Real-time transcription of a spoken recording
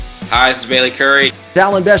Hi, this is Bailey Curry.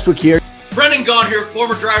 Alan Bestwick here. Brendan Gaughan here,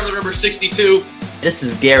 former driver of the number 62. This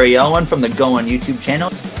is Gary Owen from the Go On YouTube channel.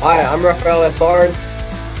 Hi, I'm Rafael Esard.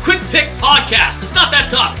 Quick Pick Podcast. It's not that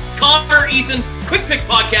tough. Connor, Ethan, Quick Pick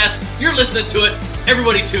Podcast. You're listening to it.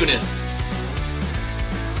 Everybody tune in.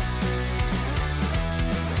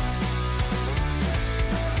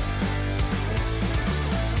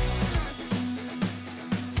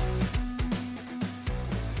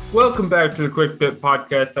 Welcome back to the Quick Pit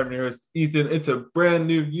Podcast. I'm your host, Ethan. It's a brand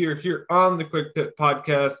new year here on the Quick Pit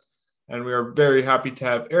Podcast, and we are very happy to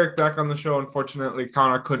have Eric back on the show. Unfortunately,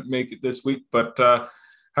 Connor couldn't make it this week, but how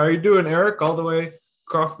are you doing, Eric, all the way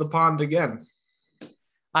across the pond again?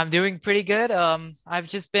 I'm doing pretty good. I've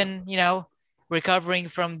just been, recovering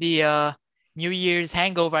from the New Year's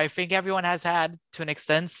hangover I think everyone has had to an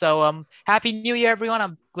extent. So Happy New Year, everyone.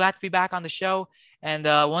 I'm glad to be back on the show. And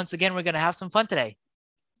once again, we're going to have some fun today.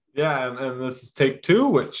 Yeah, and this is take two,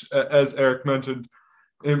 which, as Eric mentioned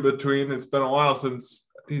in between, it's been a while since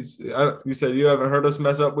you said you haven't heard us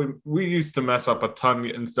mess up. We used to mess up a ton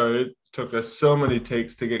getting started. It took us so many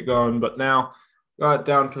takes to get going, but now got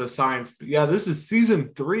down to a science. But yeah, this is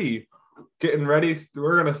season 3, getting ready.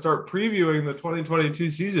 We're going to start previewing the 2022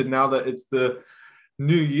 season now that it's the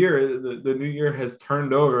new year. The new year has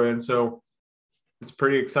turned over, and so it's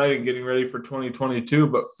pretty exciting getting ready for 2022.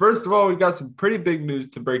 But first of all, we got some pretty big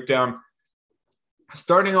news to break down.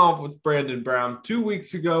 Starting off with Brandon Brown. 2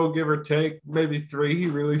 weeks ago, give or take, maybe 3, he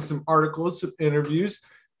released some articles, some interviews,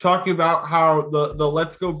 talking about how the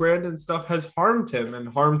Let's Go Brandon stuff has harmed him and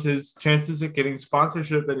harmed his chances at getting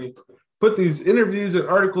sponsorship. And he put these interviews and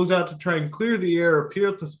articles out to try and clear the air,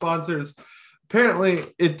 appeal to sponsors. Apparently,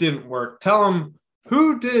 it didn't work. Tell him,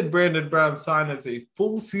 who did Brandon Brown sign as a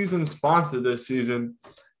full season sponsor this season?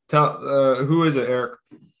 Who is it, Eric?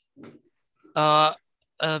 A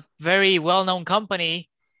very well-known company,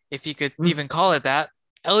 if you could even call it that,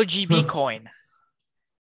 LGB Coin,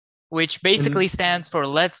 which basically stands for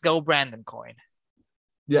Let's Go Brandon Coin.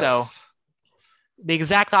 Yes. So the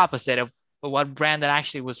exact opposite of what Brandon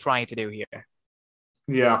actually was trying to do here.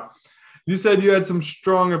 Yeah. You said you had some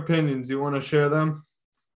strong opinions. You want to share them?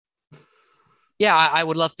 Yeah, I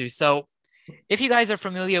would love to. So if you guys are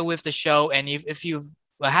familiar with the show and if you've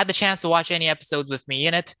had the chance to watch any episodes with me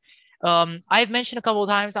in it, I've mentioned a couple of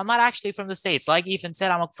times, I'm not actually from the States. Like Ethan said,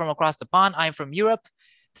 I'm from across the pond. I'm from Europe.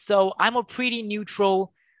 So I'm a pretty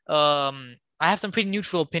neutral. I have some pretty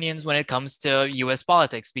neutral opinions when it comes to US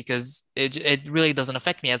politics because it really doesn't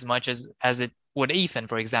affect me as much as it would Ethan,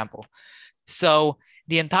 for example. So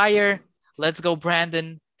the entire Let's Go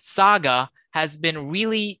Brandon saga has been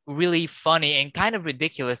really, really funny and kind of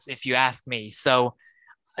ridiculous, if you ask me. So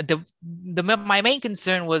my main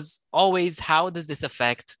concern was always, how does this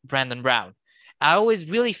affect Brandon Brown? I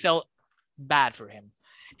always really felt bad for him.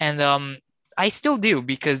 And I still do,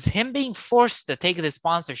 because him being forced to take this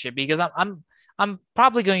sponsorship, because I'm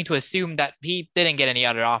probably going to assume that he didn't get any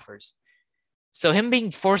other offers. So him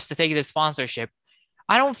being forced to take this sponsorship,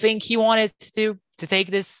 I don't think he wanted to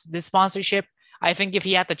take this sponsorship. I think if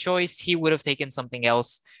he had the choice, he would have taken something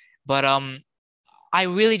else. But I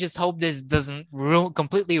really just hope this doesn't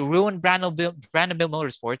completely ruin Brandonville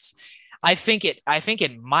Motorsports. I think it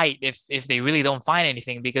might if they really don't find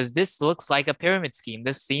anything, because this looks like a pyramid scheme.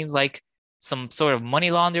 This seems like some sort of money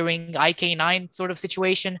laundering IK9 sort of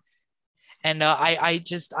situation. And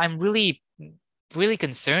I'm really, really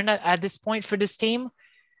concerned at this point for this team.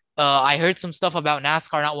 I heard some stuff about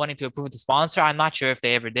NASCAR not wanting to approve the sponsor. I'm not sure if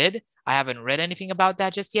they ever did. I haven't read anything about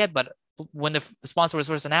that just yet. But when the sponsor was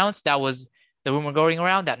first announced, that was the rumor going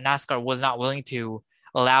around, that NASCAR was not willing to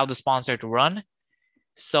allow the sponsor to run.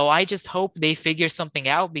 So I just hope they figure something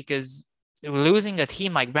out, because losing a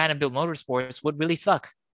team like Brandonville Motorsports would really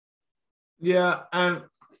suck. Yeah, and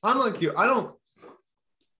I'm like you.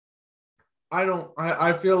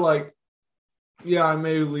 I feel like, yeah, I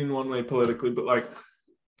may lean one way politically, but like,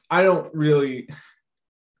 I don't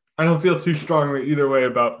feel too strongly either way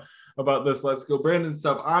about this Let's Go Brandon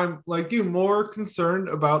stuff. I'm like you, more concerned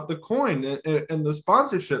about the coin and the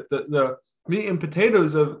sponsorship, the meat and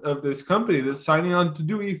potatoes of this company that's signing on to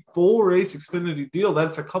do a full race Xfinity deal.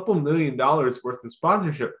 That's a couple $1 million worth of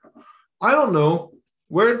sponsorship. I don't know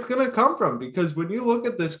where it's going to come from, because when you look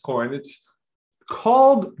at this coin,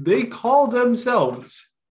 they call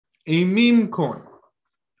themselves a meme coin.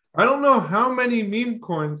 I don't know how many meme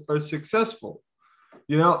coins are successful.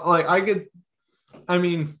 Like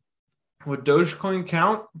would Dogecoin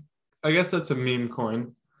count? I guess that's a meme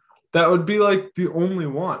coin. That would be like the only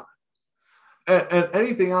one. And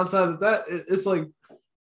anything outside of that, it's like,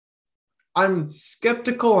 I'm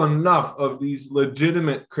skeptical enough of these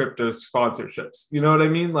legitimate crypto sponsorships. You know what I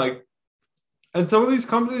mean? Like, and some of these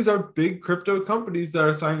companies are big crypto companies that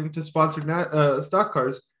are signing to sponsor stock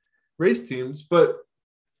cars, race teams, but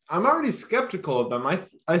I'm already skeptical of them.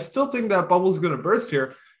 I still think that bubble's going to burst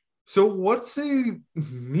here. So what's a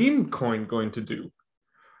meme coin going to do?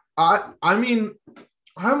 I mean,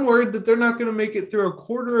 I'm worried that they're not going to make it through a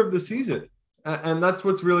quarter of the season. And that's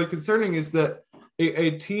what's really concerning, is that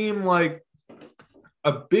a team like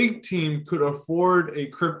a big team could afford a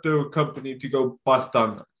crypto company to go bust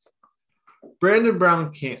on them. Brandon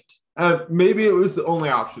Brown can't. Maybe it was the only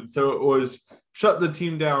option. So it was shut the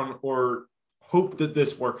team down or hope that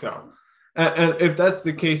this works out. And if that's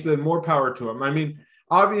the case, then more power to him. I mean,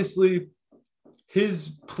 obviously,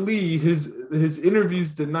 his plea, his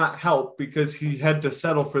interviews did not help because he had to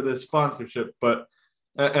settle for this sponsorship. But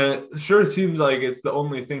and it sure seems like it's the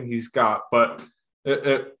only thing he's got. But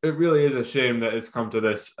it really is a shame that it's come to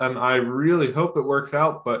this. And I really hope it works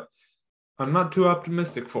out, but I'm not too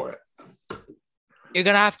optimistic for it. You're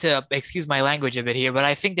going to have to excuse my language a bit here, but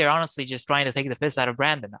I think they're honestly just trying to take the piss out of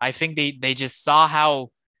Brandon. I think they just saw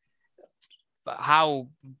how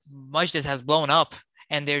much this has blown up,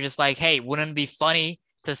 and they're just like, hey, wouldn't it be funny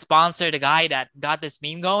to sponsor the guy that got this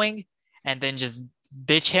meme going and then just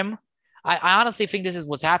ditch him? I honestly think this is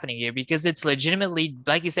what's happening here, because it's legitimately,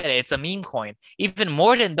 like you said, it's a meme coin, even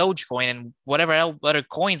more than Dogecoin and whatever other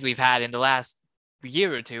coins we've had in the last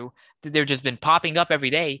year or two. They've just been popping up every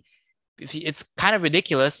day. It's kind of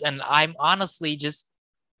ridiculous, and I'm honestly just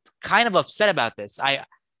kind of upset about this.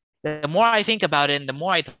 The more I think about it and the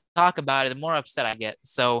more I talk about it, the more upset I get.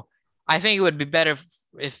 So I think it would be better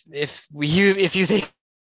if you take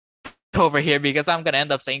over here, because I'm gonna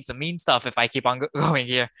end up saying some mean stuff if I keep on going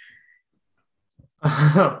here.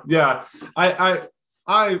 Yeah, I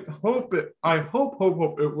hope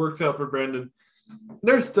it works out for Brandon.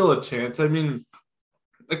 There's still a chance. I mean,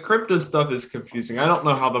 the crypto stuff is confusing. I don't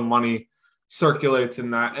know how the money circulates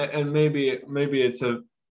in that, and maybe it's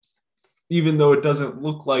even though it doesn't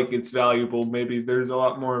look like it's valuable, maybe there's a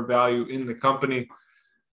lot more value in the company.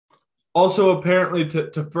 Also, apparently,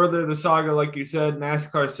 to further the saga, like you said,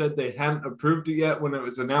 NASCAR said they hadn't approved it yet when it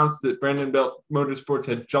was announced that Brandon Belt Motorsports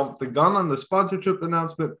had jumped the gun on the sponsorship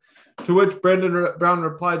announcement, to which Brandon Brown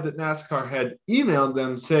replied that NASCAR had emailed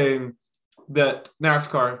them saying that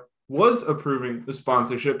NASCAR was approving the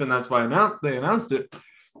sponsorship, and that's why they announced it.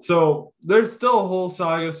 So there's still a whole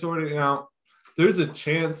saga sorting out. There's a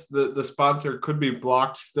chance that the sponsor could be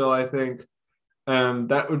blocked still, I think. And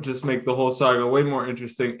that would just make the whole saga way more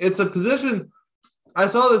interesting. It's a position. I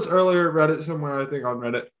saw this earlier, Reddit somewhere, I think on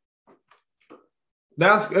Reddit.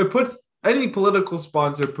 NASCAR, it puts any political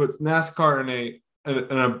sponsor puts NASCAR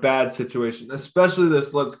in a bad situation, especially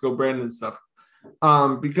this Let's Go Brandon stuff.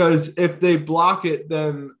 Because if they block it,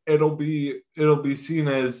 then it'll be seen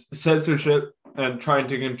as censorship and trying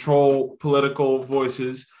to control political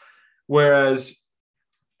voices. Whereas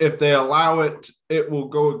if they allow it, it will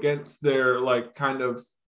go against their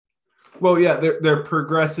their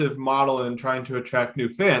progressive model in trying to attract new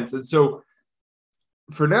fans. And so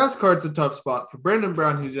for NASCAR, it's a tough spot. For Brandon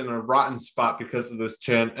Brown, he's in a rotten spot because of this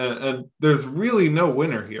chant. And there's really no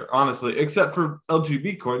winner here, honestly, except for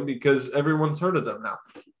LGB Coin, because everyone's heard of them now.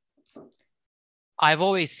 I've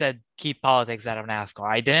always said keep politics out of NASCAR.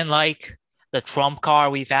 I didn't like the Trump car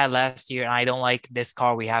we've had last year, and I don't like this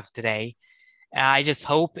car we have today. And I just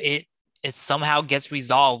hope it somehow gets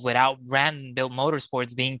resolved without Brandon Belt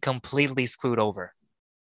Motorsports being completely screwed over.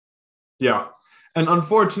 Yeah. And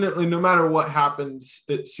unfortunately, no matter what happens,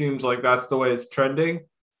 it seems like that's the way it's trending.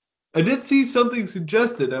 I did see something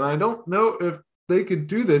suggested, and I don't know if they could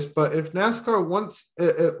do this, but if NASCAR wants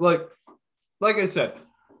like I said,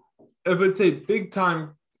 if it's a big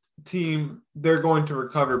time team, they're going to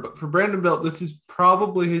recover. But for Brandon Belt, this is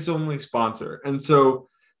probably his only sponsor. And so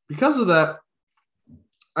because of that,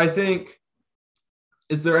 I think,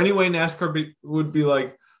 is there any way NASCAR would be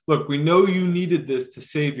like, look, we know you needed this to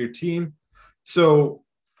save your team, so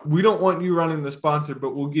we don't want you running the sponsor,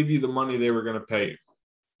 but we'll give you the money they were going to pay you.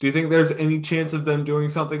 Do you think there's any chance of them doing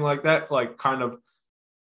something like that? Like kind of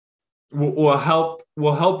will help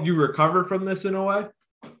you recover from this in a way?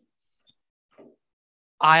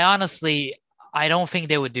 I don't think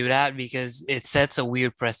they would do that, because it sets a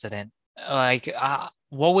weird precedent.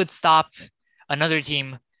 What would stop another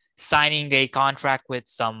team signing a contract with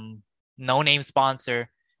some no-name sponsor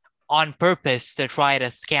on purpose to try to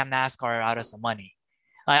scam NASCAR out of some money?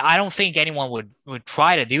 I don't think anyone would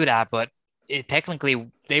try to do that, but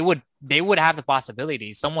technically they would have the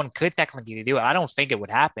possibility. Someone could technically do it. I don't think it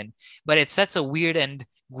would happen, but it sets a weird and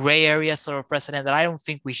gray area sort of precedent that I don't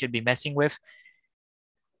think we should be messing with.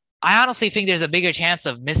 I honestly think there's a bigger chance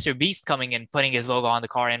of Mr. Beast coming in, putting his logo on the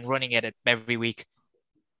car and running it every week.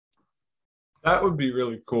 That would be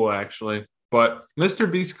really cool, actually. But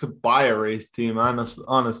Mr. Beast could buy a race team.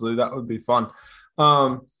 Honestly, that would be fun.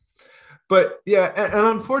 But yeah, and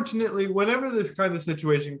unfortunately, whenever this kind of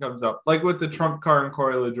situation comes up, like with the Trump car and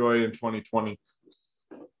Corey LaJoie in 2020,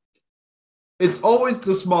 it's always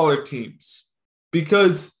the smaller teams,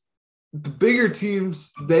 because the bigger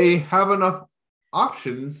teams, they have enough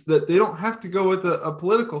options that they don't have to go with a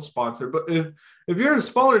political sponsor. But if you're a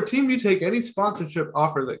smaller team, you take any sponsorship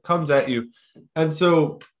offer that comes at you. And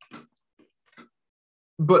so,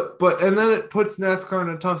 and then it puts NASCAR in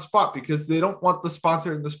a tough spot, because they don't want the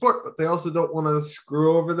sponsor in the sport, but they also don't want to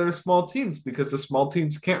screw over their small teams, because the small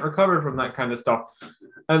teams can't recover from that kind of stuff.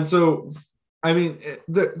 And so, I mean,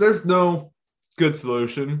 there's no good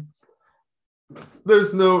solution.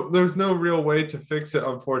 There's no real way to fix it,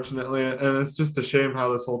 unfortunately, and it's just a shame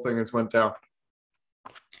how this whole thing has went down.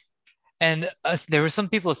 And there were some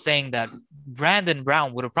people saying that Brandon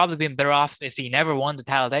Brown would have probably been better off if he never won the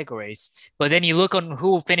Talladega race. But then you look on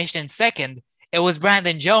who finished in second, it was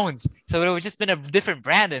Brandon Jones. So it would have just been a different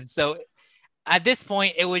Brandon. So at this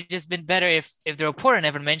point, it would have just been better if the reporter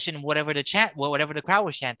never mentioned whatever the crowd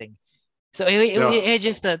was chanting. So it's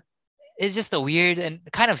just a weird and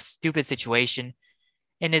kind of stupid situation.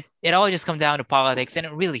 And it all just comes down to politics, and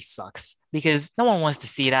it really sucks because no one wants to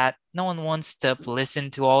see that. No one wants to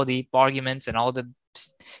listen to all the arguments and all the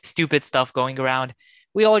stupid stuff going around.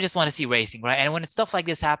 We all just want to see racing, right? And when stuff like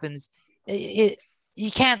this happens,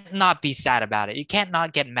 you can't not be sad about it. You can't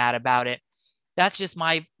not get mad about it. That's just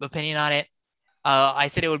my opinion on it. I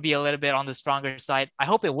said it would be a little bit on the stronger side. I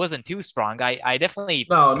hope it wasn't too strong. I definitely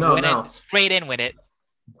went straight in with it.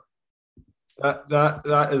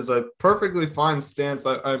 That is a perfectly fine stance.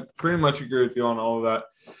 I pretty much agree with you on all of that.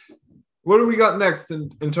 What do we got next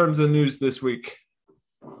in terms of news this week?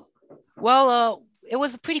 Well, it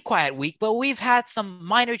was a pretty quiet week, but we've had some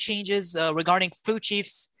minor changes regarding crew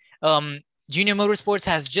chiefs. Junior Motorsports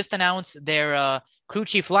has just announced their crew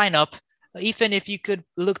chief lineup. Ethan, if you could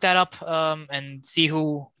look that up and see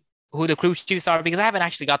who the crew chiefs are, because I haven't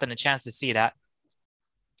actually gotten a chance to see that.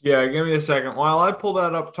 Yeah, give me a second. While I pull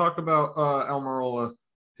that up, talk about Almirola,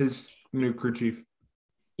 his new crew chief.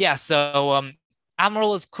 Yeah, so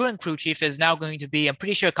Almirola's current crew chief is now going to be, I'm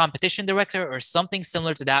pretty sure, competition director or something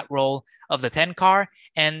similar to that role of the 10 car.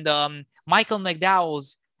 And Michael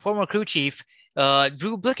McDowell's former crew chief,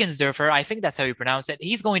 Drew Blickensderfer, I think that's how you pronounce it,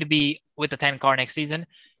 he's going to be with the 10 car next season.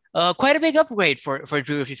 Quite a big upgrade for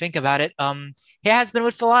Drew, if you think about it. He has been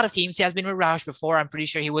with a lot of teams. He has been with Roush before. I'm pretty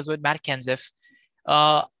sure he was with Matt Kenseth.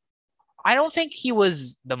 I don't think he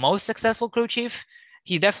was the most successful crew chief.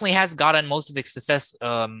 He definitely has gotten most of his success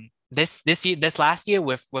this last year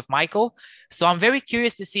with Michael. So I'm very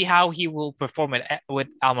curious to see how he will perform with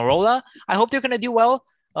Almirola. I hope they're going to do well.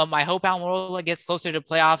 I hope Almirola gets closer to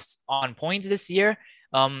playoffs on points this year.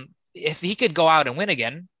 If he could go out and win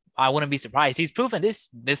again, I wouldn't be surprised. He's proven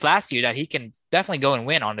this last year that he can definitely go and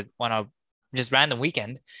win on a just random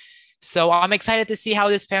weekend. So I'm excited to see how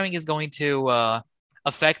this pairing is going to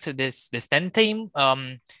affect this 10 team.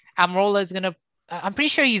 Almirola is I'm pretty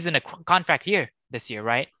sure he's in a contract year this year,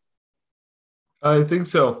 right? I think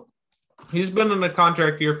so. He's been in a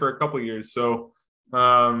contract year for a couple of years, so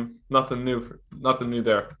nothing new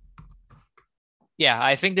there. Yeah,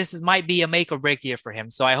 I think this might be a make or break year for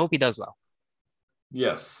him, so I hope he does well.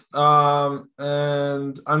 Yes.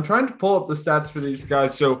 And I'm trying to pull up the stats for these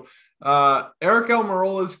guys. So Eric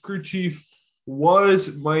Almirola's crew chief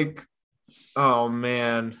was Mike. Oh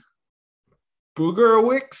man,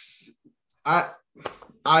 Bugarewicz. I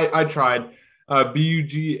tried.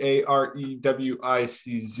 Bugarewicz.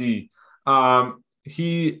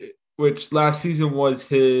 Which last season was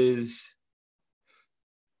his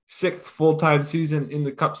 6th full-time season in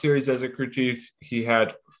the Cup Series as a crew chief. He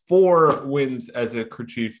had 4 wins as a crew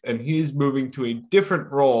chief, and he's moving to a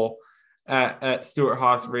different role at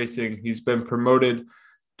Stewart-Haas Racing. He's been promoted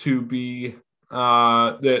to be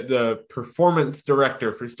the performance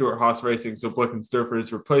director for Stewart-Haas Racing. So Blickensderfer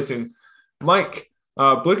is replacing Mike.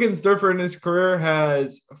 Blickensderfer in his career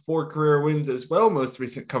has 4 career wins as well, most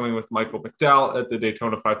recent coming with Michael McDowell at the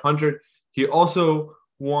Daytona 500. He also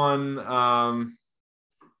won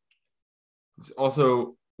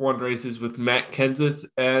races with Matt Kenseth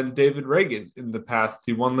and David Reagan in the past.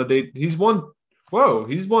 He's won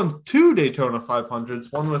 2 Daytona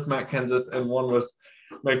 500s, one with Matt Kenseth and one with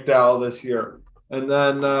McDowell this year. And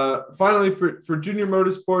then finally for Junior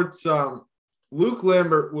Motorsports, Luke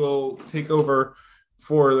Lambert will take over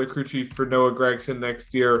for the crew chief for Noah Gragson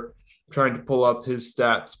next year. Trying to pull up his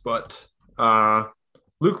stats, but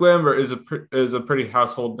Luke Lambert is a pretty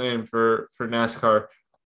household name for NASCAR.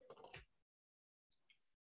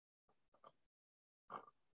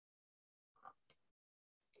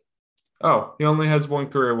 Oh, he only has one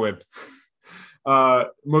career win.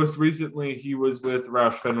 Most recently, he was with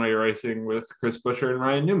Roush Fenway Racing with Chris Buescher and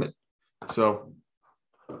Ryan Newman. So,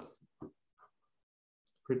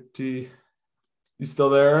 pretty. You still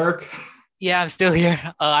there, Eric? Yeah, I'm still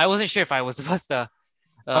here. I wasn't sure if I was supposed to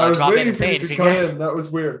I was drop in waiting and for say you to anything. come in. That was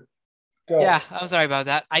weird. Go. Yeah, I'm sorry about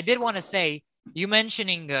that. I did want to say, you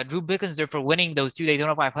mentioning Drew Blickensder for winning those 2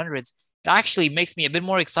 Daytona 500s, it actually makes me a bit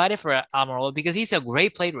more excited for Almirola because he's a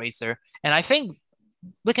great plate racer. And I think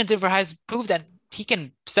Blickensder has proved that he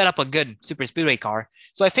can set up a good super speedway car.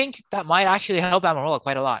 So I think that might actually help Almirola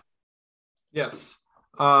quite a lot. Yes.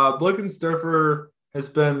 Blickensderfer has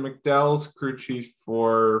been McDowell's crew chief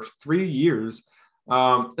for 3 years.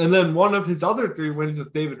 And then one of his other 3 wins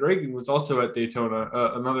with David Reagan was also at Daytona,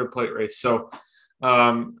 another plate race. So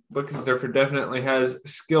Blickensderfer definitely has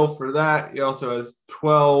skill for that. He also has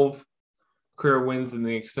 12 career wins in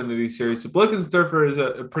the Xfinity Series. So Blickensderfer is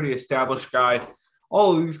a pretty established guy.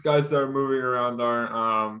 All of these guys that are moving around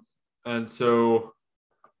are. And so,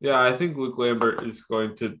 yeah, I think Luke Lambert is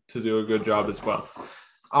going to do a good job as well.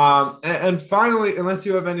 And finally, unless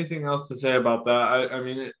you have anything else to say about that, I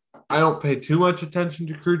mean, I don't pay too much attention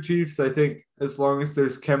to crew chiefs. I think as long as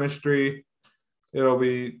there's chemistry, it'll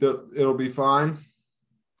be fine.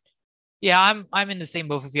 Yeah, I'm in the same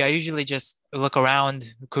boat with you. I usually just look around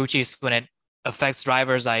crew chiefs when it affects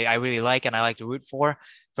drivers I really like and I like to root for.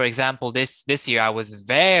 For example, this year I was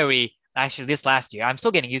this last year, I'm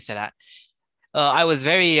still getting used to that. I was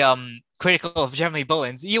very critical of Jeremy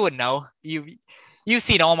Bowens. You would know. You've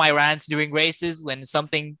seen all my rants during races when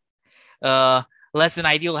something less than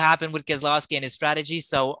ideal happened with Keselowski and his strategy.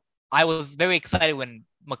 So I was very excited when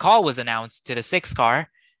McCall was announced to the 6 car.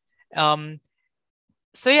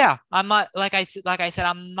 So yeah, I'm not like I said,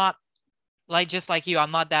 I'm not just like you.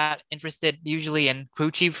 I'm not that interested usually in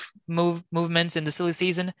crew chief movements in the silly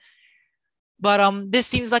season. But this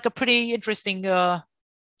seems like a pretty interesting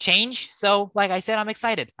change. So like I said, I'm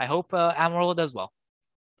excited. I hope Almirola does well.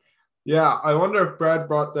 Yeah, I wonder if Brad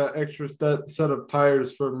brought that extra set of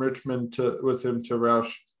tires from Richmond with him to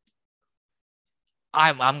Roush.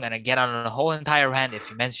 I'm gonna get on a whole entire rant if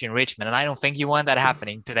you mention Richmond, and I don't think you want that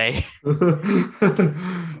happening today.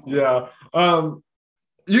 Yeah,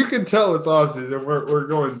 you can tell it's off season. We're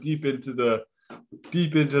going deep into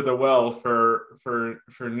the well for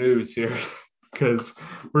news here because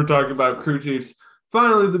we're talking about crew chiefs.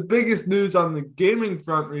 Finally, the biggest news on the gaming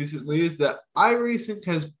front recently is that iRacing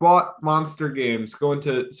has bought Monster Games. Go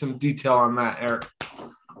into some detail on that, Eric.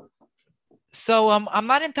 So I'm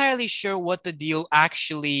not entirely sure what the deal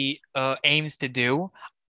actually aims to do.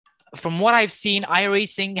 From what I've seen,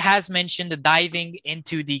 iRacing has mentioned the diving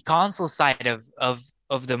into the console side of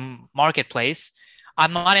the marketplace.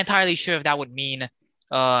 I'm not entirely sure if that would mean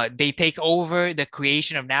they take over the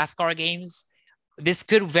creation of NASCAR games. This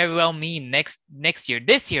could very well mean next year.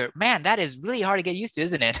 This year, man, that is really hard to get used to,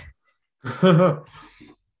 isn't it?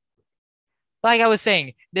 Like I was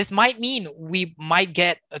saying, this might mean we might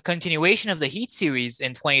get a continuation of the Heat series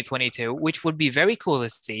in 2022, which would be very cool to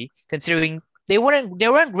see, considering they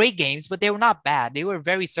weren't great games, but they were not bad. They were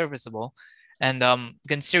very serviceable. And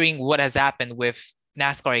considering what has happened with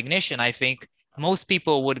NASCAR Ignition, I think most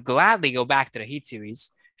people would gladly go back to the Heat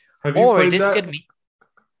series. Have you played that?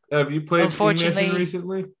 Have you played Unfortunately, Ignition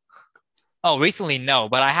recently? Oh, recently, no,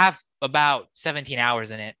 but I have about 17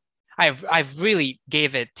 hours in it. I've really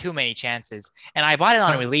gave it too many chances, and I bought it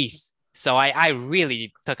on release, so I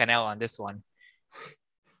really took an L on this one.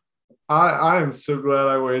 I am so glad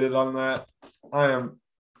I waited on that. I am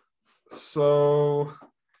so.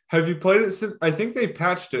 Have you played it since? I think they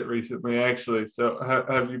patched it recently, actually. So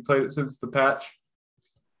have you played it since the patch?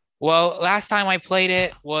 Well, last time I played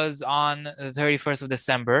it was on the 31st of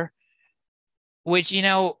December, which,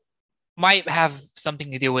 might have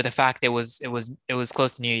something to do with the fact it was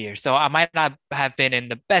close to New Year. So I might not have been in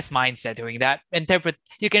the best mindset doing that.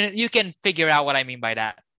 You can figure out what I mean by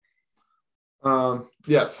that.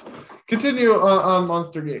 Yes. Continue on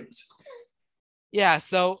Monster Games. Yeah,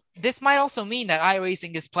 so this might also mean that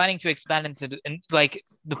iRacing is planning to expand into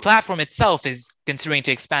the platform itself is considering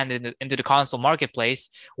to expand into the console marketplace,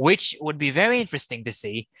 which would be very interesting to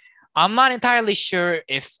see. I'm not entirely sure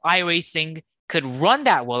if iRacing could run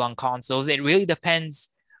that well on consoles. It really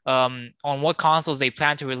depends on what consoles they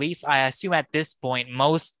plan to release. I assume at this point,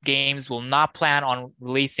 most games will not plan on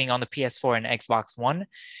releasing on the PS4 and Xbox One.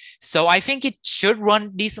 So I think it should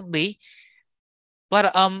run decently.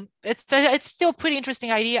 But it's still a pretty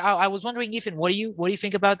interesting idea. I was wondering, Ethan, what do you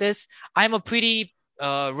think about this? I'm a pretty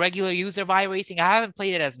regular user of iRacing. I haven't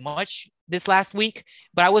played it as much this last week,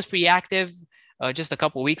 but I was pretty active just a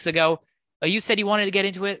couple weeks ago. You said you wanted to get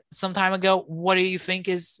into it some time ago. What do you think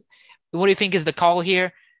is the call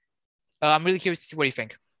here? I'm really curious to see what you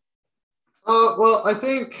think. Well, I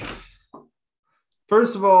think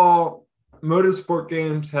first of all, Motorsport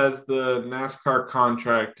Games has the NASCAR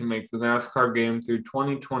contract to make the NASCAR game through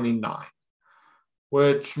 2029,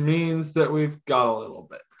 which means that we've got a little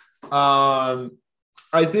bit.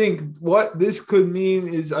 I think what this could mean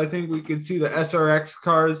is I think we could see the SRX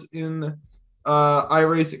cars in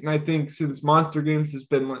iRacing. I think since Monster Games has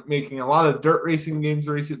been making a lot of dirt racing games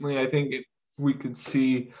recently, I think we could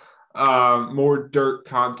see more dirt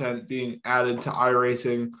content being added to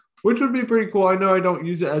iRacing, which would be pretty cool. I know I don't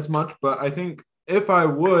use it as much, but I think if I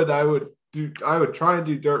would try and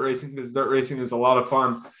do dirt racing, because dirt racing is a lot of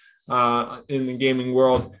fun in the gaming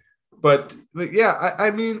world. But yeah,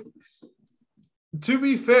 I mean, to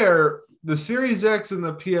be fair, the Series X and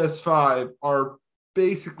the PS5 are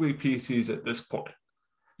basically PCs at this point.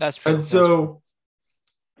 That's true. And so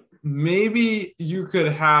maybe you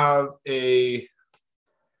could have maybe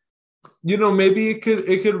it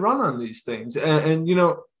could run on these things. And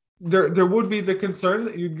there would be the concern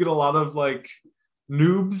that you'd get a lot of like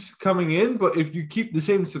noobs coming in, but if you keep the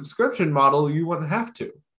same subscription model, you wouldn't have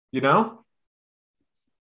to, The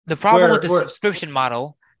problem with the subscription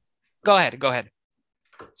model, go ahead.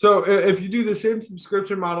 So if you do the same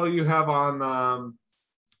subscription model you have on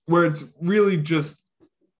where it's really just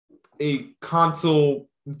a console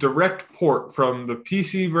direct port from the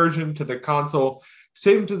PC version to the console,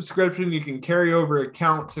 same subscription, you can carry over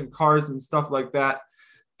accounts and cars and stuff like that,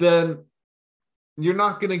 then you're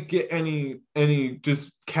not going to get any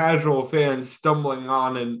just casual fans stumbling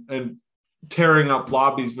on and tearing up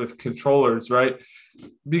lobbies with controllers, right?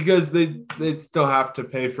 Because they'd still have to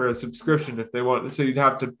pay for a subscription if they want. So you'd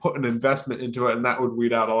have to put an investment into it, and that would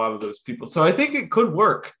weed out a lot of those people. So I think it could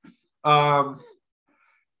work. Do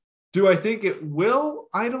I think it will?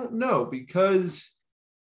 I don't know, because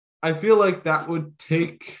I feel like that would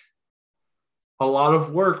take a lot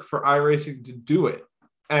of work for iRacing to do it.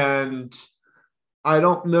 And I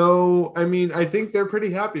don't know. I mean, I think they're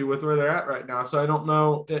pretty happy with where they're at right now. So I don't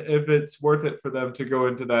know if it's worth it for them to go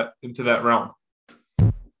into that realm.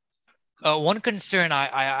 One concern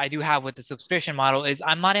I do have with the subscription model is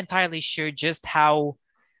I'm not entirely sure just how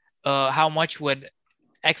much would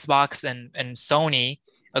Xbox and Sony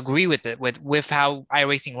agree with it, with how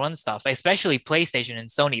iRacing runs stuff, especially PlayStation and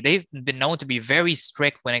Sony. They've been known to be very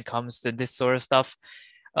strict when it comes to this sort of stuff.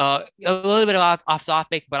 A little bit off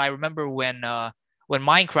topic, but I remember when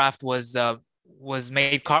Minecraft was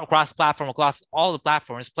made cross-platform across all the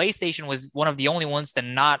platforms, PlayStation was one of the only ones to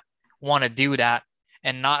not want to do that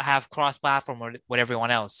and not have cross-platform with everyone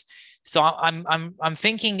else. So I'm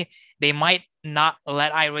thinking they might not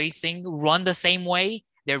let iRacing run the same way.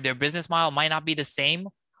 Their business model might not be the same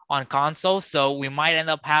on console, so we might end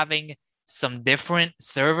up having some different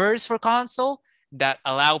servers for console that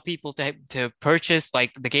allow people to purchase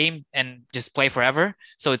like the game and just play forever.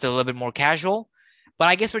 So it's a little bit more casual. But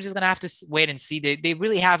I guess we're just going to have to wait and see. They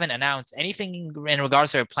really haven't announced anything in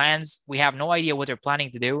regards to their plans. We have no idea what they're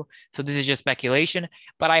planning to do. So this is just speculation.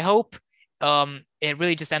 But I hope it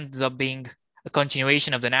really just ends up being a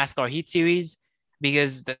continuation of the NASCAR Heat Series,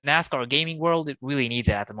 because the NASCAR gaming world, it really needs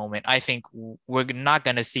it at the moment. I think we're not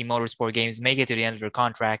going to see Motorsport Games make it to the end of their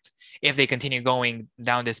contract if they continue going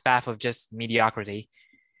down this path of just mediocrity.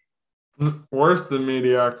 Worse than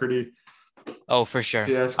mediocrity. Oh, for sure.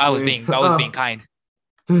 I was being kind.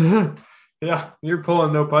 Yeah, you're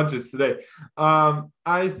pulling no punches today.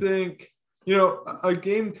 I think, a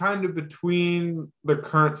game kind of between the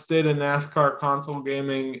current state of NASCAR console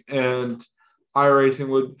gaming and iRacing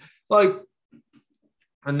would, like,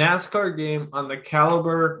 a NASCAR game on the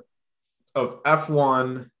caliber of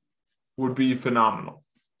F1 would be phenomenal.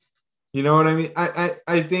 You know what I mean?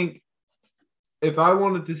 I think if I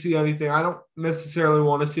wanted to see anything, I don't necessarily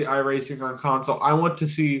want to see iRacing on console. I want to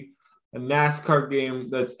see a NASCAR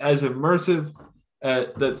game that's as immersive,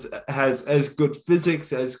 that has as good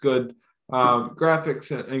physics, as good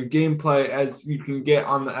graphics and gameplay as you can get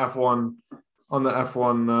on the F1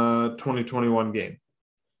 2021 game.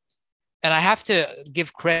 And I have to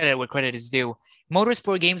give credit where credit is due.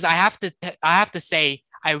 Motorsport Games, I have to say,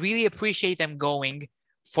 I really appreciate them going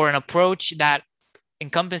for an approach that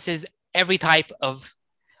encompasses every type of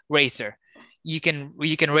racer. You can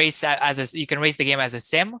race you can race the game as a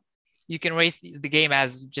sim. You can race the game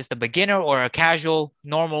as just a beginner or a casual,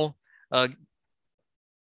 normal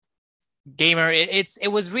gamer.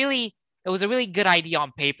 It was a really good idea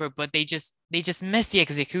on paper, but they just missed the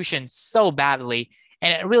execution so badly,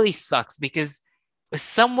 and it really sucks because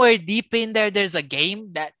somewhere deep in there, there's a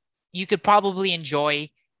game that you could probably enjoy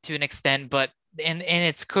to an extent, but in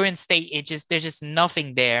its current state, there's just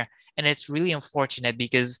nothing there, and it's really unfortunate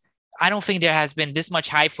because I don't think there has been this much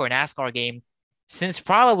hype for a NASCAR game since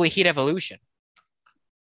probably Heat Evolution.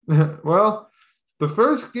 Well, the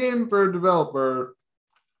first game for a developer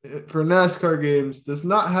for NASCAR games does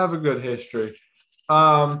not have a good history.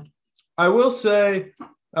 I will say,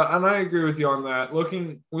 and I agree with you on that.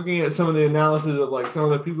 Looking at some of the analysis of like some of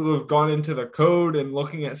the people who have gone into the code and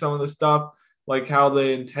looking at some of the stuff, like how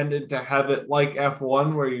they intended to have it like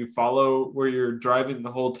F1 where you follow where you're driving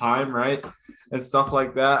the whole time, right? And stuff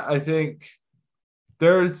like that. I think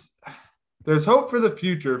there's hope for the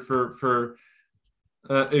future for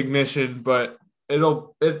Ignition, but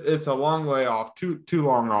it's a long way off, too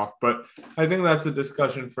long off. But I think that's a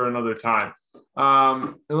discussion for another time.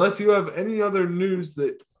 Unless you have any other news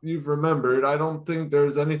that you've remembered, I don't think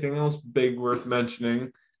there's anything else big worth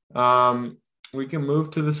mentioning. We can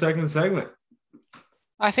move to the second segment.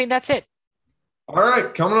 I think that's it. All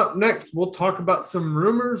right, coming up next, we'll talk about some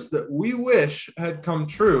rumors that we wish had come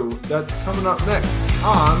true. That's coming up next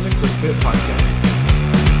on the Quick Hit Podcast.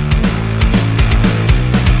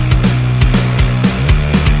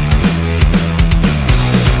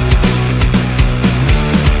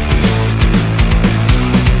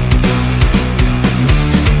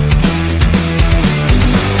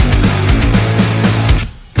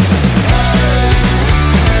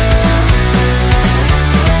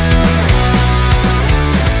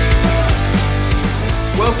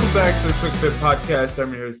 Quick Fit Podcast.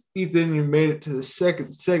 I'm your host, Ethan. You made it to the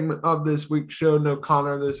second segment of this week's show. No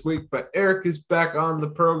Connor this week, but Eric is back on the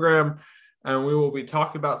program, and we will be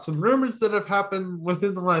talking about some rumors that have happened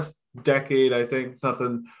within the last decade. I think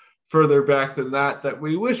nothing further back than that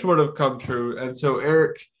we wish would have come true. And so,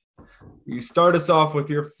 Eric, you start us off with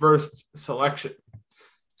your first selection.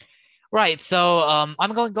 Right. So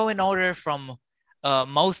I'm going to go in order from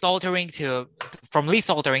least altering to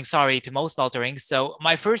most altering. So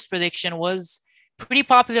my first prediction was pretty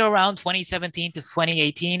popular around 2017 to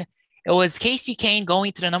 2018. It was Kasey Kahne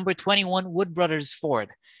going to the number 21 Wood Brothers Ford.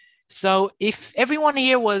 So if everyone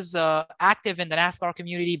here was active in the NASCAR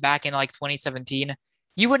community back in like 2017,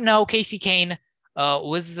 you would know Kasey Kahne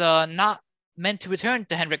was not meant to return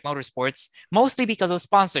to Hendrick Motorsports, mostly because of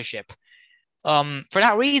sponsorship. For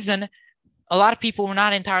that reason, a lot of people were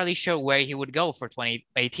not entirely sure where he would go for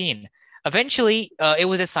 2018. Eventually, it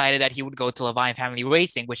was decided that he would go to Leavine Family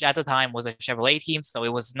Racing, which at the time was a Chevrolet team, so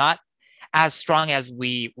it was not as strong as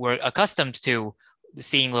we were accustomed to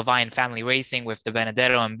seeing Leavine Family Racing with the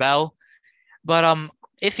Benedetto and Bell. But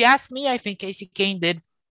if you ask me, I think Kasey Kahne did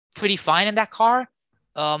pretty fine in that car.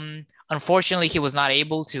 Unfortunately, he was not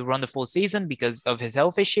able to run the full season because of his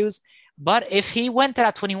health issues. But if he went to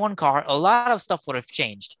that 21 car, a lot of stuff would have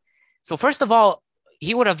changed. So first of all,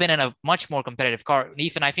 he would have been in a much more competitive car.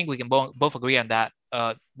 Ethan, I think we can both agree on that.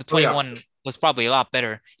 The 21 was probably a lot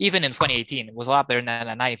better. Even in 2018, it was a lot better than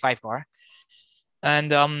a 95 car.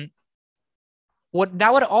 And what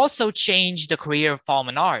that would also change the career of Paul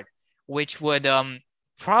Menard, which would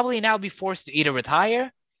probably now be forced to either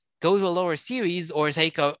retire, go to a lower series, or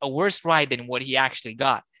take a worse ride than what he actually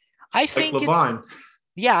got. I think like Leavine.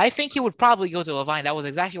 I think he would probably go to Leavine. That was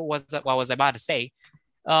exactly what I was about to say.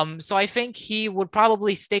 So I think he would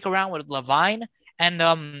probably stick around with Leavine.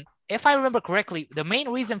 And if I remember correctly, the main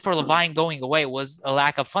reason for Leavine going away was a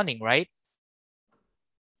lack of funding, right?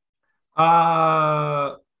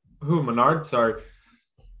 Who, Menard? Sorry.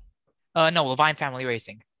 No, Leavine Family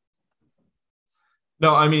Racing.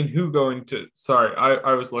 No, I mean, who going to... Sorry,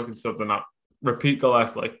 I was looking something up. Repeat the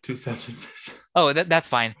last, like, two sentences. Oh, that's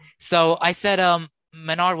fine. So I said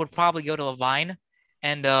Menard would probably go to Leavine.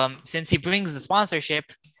 And since he brings the sponsorship,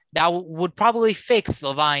 that would probably fix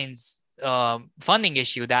Leavine's funding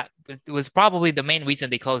issue. That was probably the main reason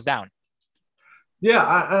they closed down. Yeah,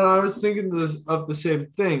 I was thinking of the same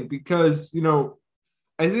thing because, you know,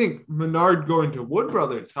 I think Menard going to Wood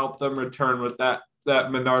Brothers helped them return with that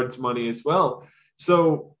Menard's money as well.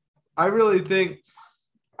 So I really think,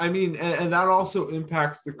 I mean, and that also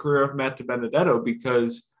impacts the career of Matt DiBenedetto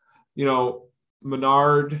because, you know,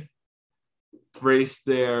 Menard raced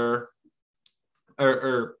there,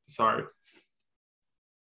 sorry.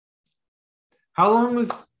 How long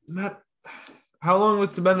was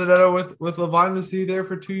DiBenedetto with Leavine? Was he there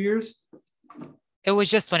for 2 years? It was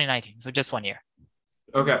just 2019, so just 1 year.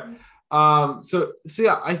 Okay. So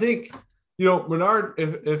yeah, I think, Menard,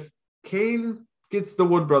 if Kane gets the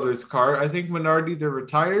Wood Brothers car, I think Menard either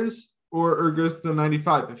retires or goes to the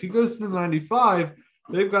 95. If he goes to the 95,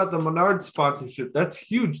 they've got the Menard sponsorship. That's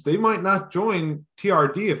huge. They might not join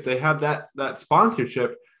TRD if they have that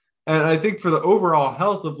sponsorship. And I think for the overall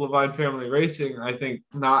health of Leavine Family Racing, I think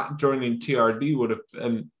not joining TRD would have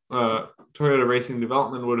been, Toyota Racing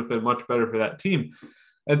Development would have been much better for that team.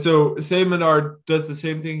 And so say Menard does the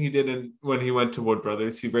same thing he did when he went to Wood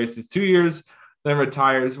Brothers. He races 2 years, then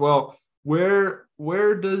retires. Well, where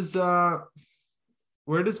does Matt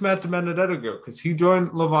DiBenedetto go? Because he joined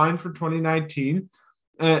Leavine for 2019.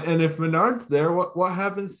 And if Menard's there, what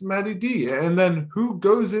happens to Matty D? And then who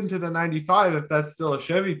goes into the 95 if that's still a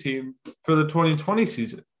Chevy team for the 2020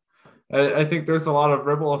 season? I think there's a lot of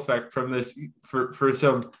ripple effect from this for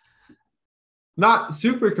some not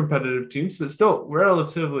super competitive teams, but still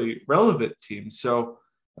relatively relevant teams. So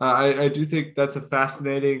I do think that's a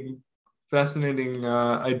fascinating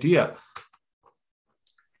idea.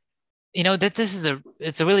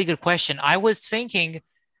 It's a really good question. I was thinking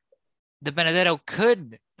DiBenedetto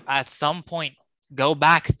could at some point go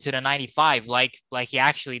back to the 95 like he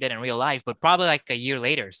actually did in real life, but probably like a year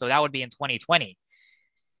later. So that would be in 2020.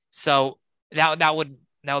 So that would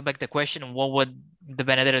beg the question, what would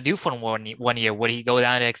DiBenedetto do for 1 year? Would he go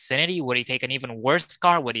down to Xfinity? Would he take an even worse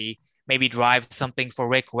car? Would he maybe drive something for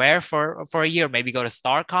Rick Ware for a year? Maybe go to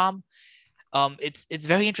Starcom? It's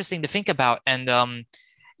very interesting to think about. And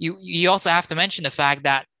you also have to mention the fact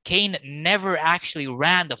that Kane never actually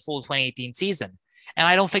ran the full 2018 season. And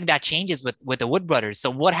I don't think that changes with the Wood Brothers. So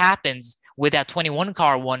what happens with that 21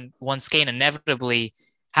 car once Kane inevitably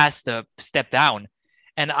has to step down?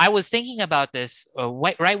 And I was thinking about this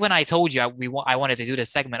right when I told you I wanted to do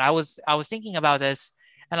this segment. I was thinking about this,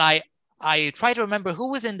 and I tried to remember who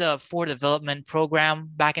was in the Ford development program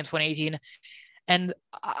back in 2018. And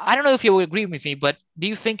I don't know if you would agree with me, but do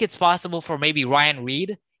you think it's possible for maybe Ryan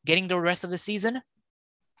Reed getting the rest of the season?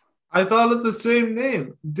 I thought of the same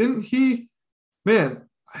name. Didn't he? Man,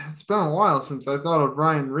 it's been a while since I thought of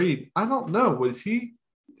Ryan Reed. I don't know. Was he?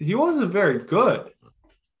 He wasn't very good.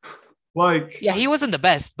 Yeah, he wasn't the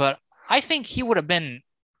best, but I think he would have been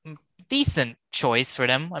a decent choice for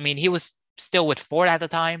them. I mean, he was still with Ford at the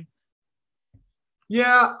time.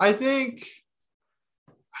 Yeah, I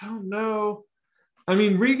don't know. I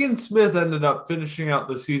mean, Regan Smith ended up finishing out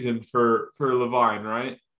the season for Leavine,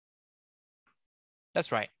 right?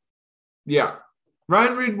 That's right. Yeah.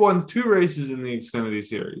 Ryan Reed won 2 races in the Xfinity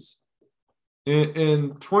Series.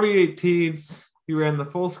 In 2018, he ran the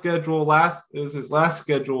full schedule. It was his last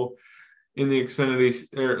schedule in the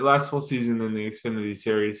Xfinity, or last full season in the Xfinity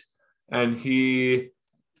Series. And he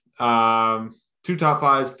 2 top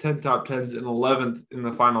 5s, 10 top 10s, and 11th in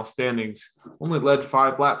the final standings. Only led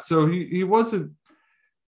 5 laps. So he wasn't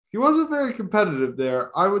very competitive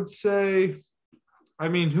there. I would say, I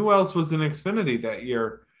mean, who else was in Xfinity that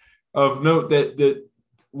year of note that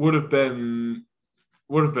would have been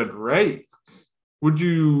ready? Would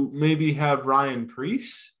you maybe have Ryan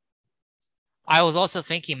Preece? I was also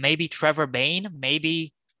thinking maybe Trevor Bayne.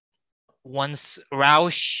 Maybe once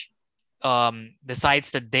Roush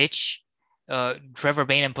decides to ditch Trevor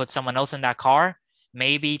Bayne and put someone else in that car,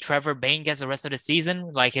 maybe Trevor Bayne gets the rest of the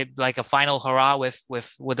season, like a final hurrah with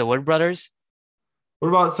the Wood Brothers. What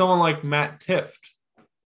about someone like Matt Tifft?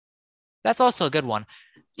 That's also a good one.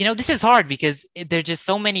 This is hard because there's just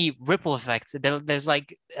so many ripple effects. There's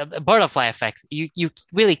like a butterfly effect. You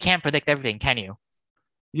really can't predict everything, can you?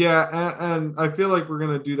 Yeah, and I feel like we're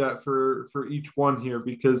going to do that for each one here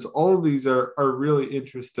because all of these are really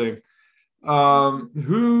interesting. I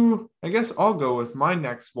guess I'll go with my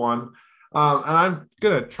next one. And I'm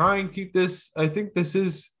going to try and keep this. I think this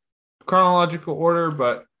is chronological order,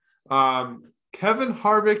 but Kevin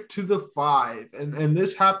Harvick to the 5. And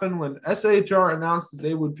this happened when SHR announced that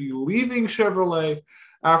they would be leaving Chevrolet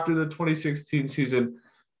after the 2016 season.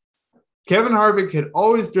 Kevin Harvick had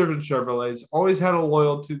always driven Chevrolets, always had a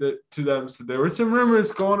loyalty to them. So there were some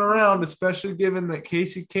rumors going around, especially given that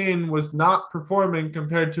Kasey Kahne was not performing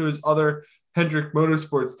compared to his other Hendrick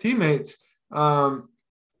Motorsports teammates,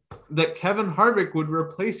 that Kevin Harvick would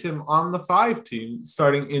replace him on the 5 team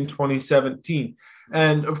starting in 2017.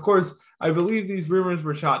 And of course, I believe these rumors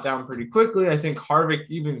were shot down pretty quickly. I think Harvick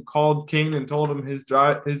even called Kahne and told him his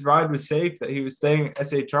ride was safe, that he was staying at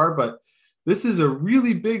SHR. But this is a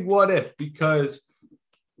really big what if because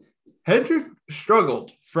Hendrick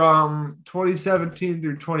struggled from 2017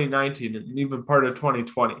 through 2019 and even part of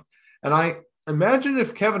 2020. And I imagine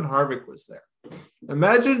if Kevin Harvick was there.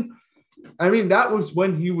 Imagine I mean, that was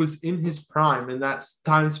when he was in his prime in that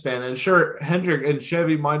time span. And sure, Hendrick and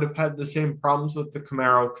Chevy might have had the same problems with the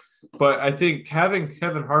Camaro, but I think having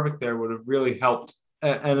Kevin Harvick there would have really helped.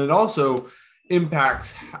 And it also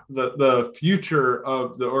impacts the future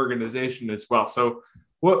of the organization as well. So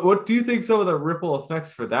what do you think some of the ripple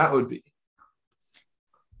effects for that would be?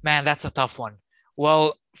 Man, that's a tough one.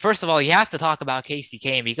 Well, first of all, you have to talk about Kasey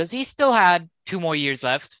Kahne because he still had 2 more years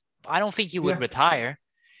left. I don't think he would retire.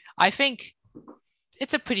 I think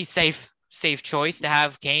it's a pretty safe choice to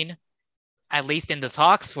have Kahne, at least in the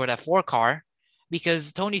talks for that 4 car,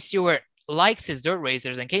 because Tony Stewart likes his dirt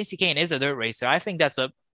racers and Kasey Kahne is a dirt racer. I think it's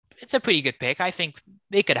a pretty good pick. I think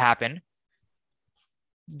it could happen.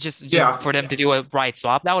 Just for them to do a right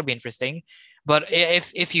swap, that would be interesting. But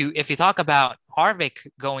if you talk about Harvick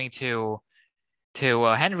going to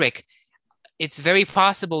Hendrick, it's very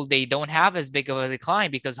possible they don't have as big of a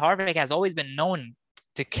decline because Harvick has always been known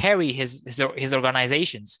to carry his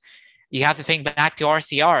organizations. You have to think back to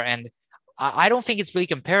RCR, and I don't think it's really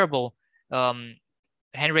comparable.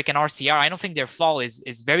 Hendrick and RCR, I don't think their fall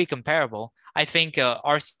is very comparable. I think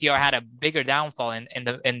RCR had a bigger downfall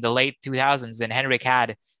in the late 2000s than Hendrick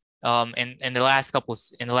had in the last couple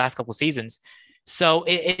seasons. So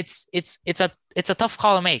it's a tough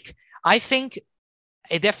call to make. I think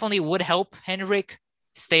it definitely would help Hendrick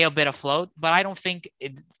stay a bit afloat, but I don't think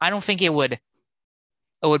it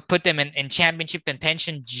would put them in championship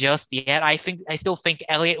contention just yet. I still think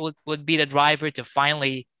Elliott would be the driver to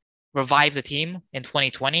finally revive the team in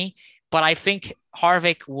 2020. But I think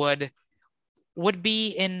Harvick would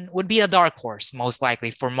be a dark horse most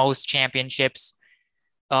likely for most championships.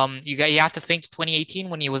 You have to think 2018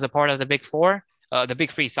 when he was a part of the Big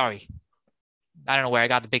Three. Sorry, I don't know where I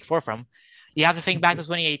got the Big Four from. You have to think back to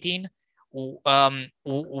 2018.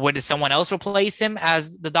 Would someone else replace him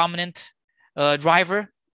as the dominant driver?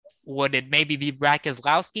 Would it maybe be Brad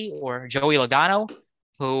Keselowski or Joey Logano,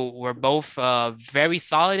 who were both very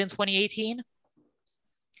solid in 2018?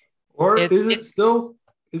 Or is it still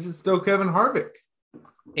Kevin Harvick?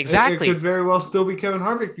 Exactly. It could very well still be Kevin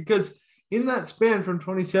Harvick because in that span from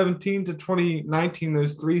 2017 to 2019,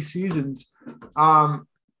 those 3 seasons,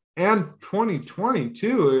 and 2020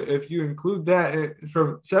 too, if you include that,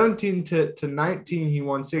 from 17 to 19, he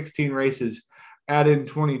won 16 races. Add in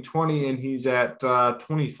 2020 and he's at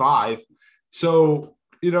 25. So,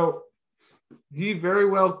 he very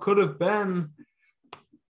well could have been,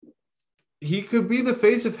 he could be the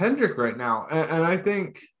face of Hendrick right now. And I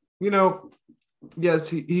think, yes,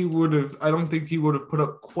 he would have, I don't think he would have put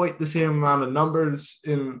up quite the same amount of numbers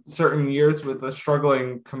in certain years with a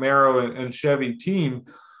struggling Camaro and Chevy team.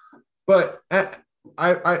 But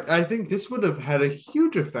I think this would have had a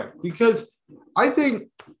huge effect because I think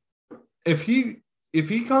if he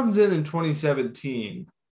comes in 2017,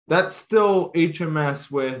 that's still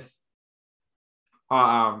HMS with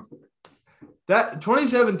that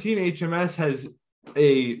 2017 HMS has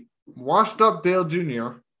a washed up Dale Jr.,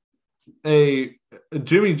 a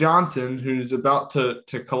Jimmy Johnson who's about to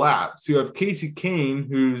collapse. You have Kasey Kahne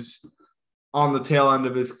who's on the tail end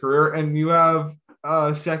of his career, and you have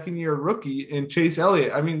a second-year rookie in Chase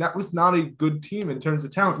Elliott. I mean, that was not a good team in terms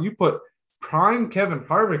of talent. You put prime Kevin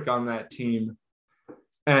Harvick on that team,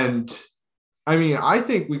 and I mean, I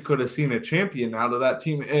think we could have seen a champion out of that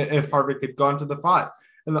team if Harvick had gone to the 5.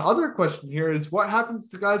 And the other question here is what happens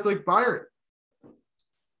to guys like Byron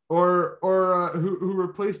or who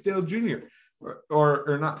replaced Dale Jr.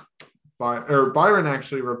 or not, or Byron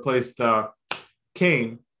actually replaced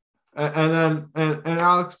Kahne. And then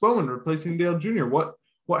Alex Bowman replacing Dale Jr. What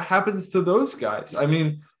happens to those guys? I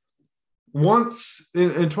mean, once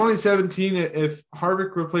in 2017, if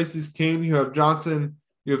Harvick replaces Kahne, you have Johnson,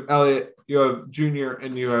 you have Elliott, you have Jr.,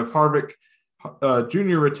 and you have Harvick.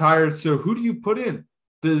 Jr. retires. So who do you put in?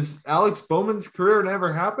 Does Alex Bowman's career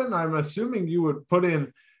never happen? I'm assuming you would put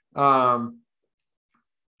in. I'm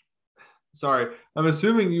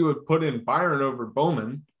assuming you would put in Byron over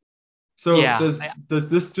Bowman. So does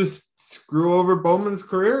this just screw over Bowman's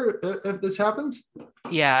career if this happens?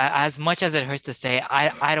 Yeah, as much as it hurts to say,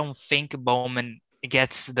 I don't think Bowman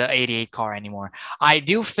gets the 88 car anymore. I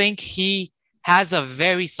do think he has a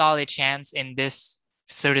very solid chance in this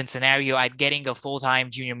certain scenario at getting a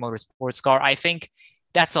full-time Junior Motorsports car. I think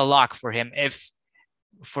that's a lock for him if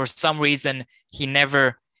for some reason he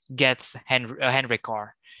never gets a Hendrick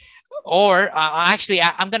car. Or actually,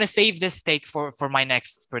 I'm going to save this take for my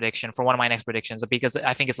next prediction, for one of my next predictions, because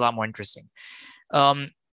I think it's a lot more interesting.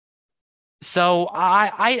 So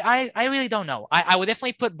I really don't know. I would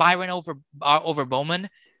definitely put Byron over Bowman,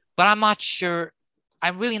 but I'm not sure.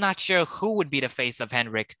 I'm really not sure who would be the face of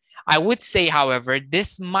Hendrick. I would say, however,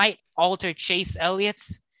 this might alter Chase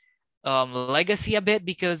Elliott's legacy a bit,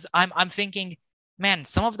 because I'm thinking, man,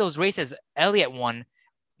 some of those races Elliott won,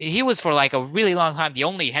 he was for like a really long time the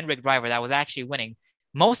only Hendrick driver that was actually winning.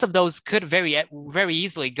 Most of those could very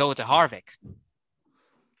easily go to Harvick.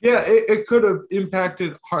 Yeah, it could have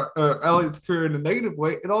impacted Elliott's career in a negative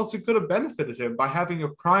way. It also could have benefited him by having a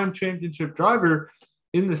prime championship driver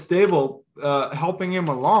in the stable, helping him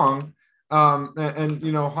along. And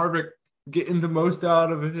Harvick getting the most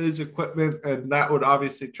out of his equipment, and that would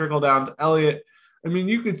obviously trickle down to Elliott. I mean,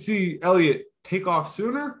 you could see Elliott take off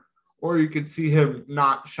sooner, or you could see him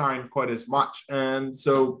not shine quite as much. And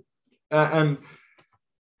so,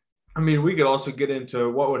 I mean, we could also get into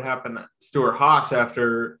what would happen to Stewart-Haas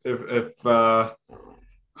after if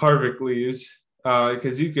Harvick leaves,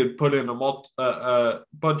 because you could put in a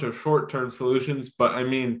bunch of short-term solutions. But I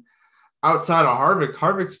mean, outside of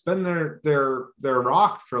Harvick's been their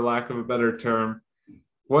rock, for lack of a better term.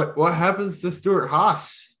 What happens to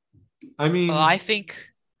Stewart-Haas? I mean, I think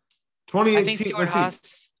 2018.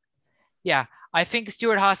 Stewart-Haas. Yeah, I think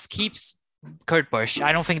Stewart-Haas keeps Kurt Busch.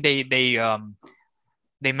 I don't think they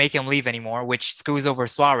make him leave anymore, which screws over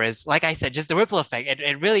Suarez. Like I said, just the ripple effect.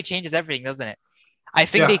 It really changes everything, doesn't it? I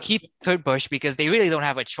think they keep Kurt Busch because they really don't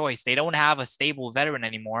have a choice. They don't have a stable veteran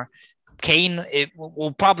anymore. Kane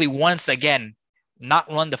will probably once again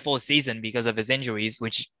not run the full season because of his injuries,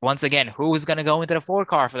 which once again, who is going to go into the 4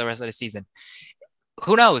 car for the rest of the season?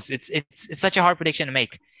 Who knows? It's such a hard prediction to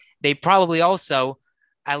make. They probably also,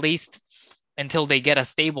 at least until they get a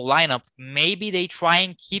stable lineup, maybe they try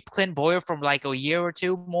and keep Clint Bowyer for like a year or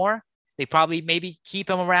two more. They probably maybe keep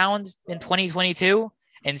him around in 2022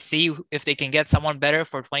 and see if they can get someone better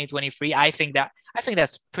for 2023. I think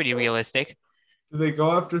that's pretty realistic. Do they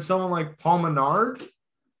go after someone like Paul Menard?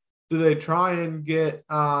 Do they try and get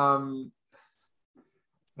I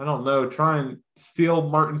don't know, try and steal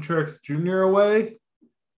Martin Truex Jr. away?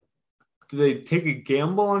 Do they take a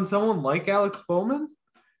gamble on someone like Alex Bowman?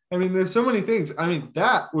 I mean, there's so many things. I mean,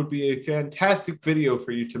 that would be a fantastic video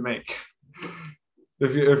for you to make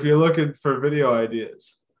if you're looking for video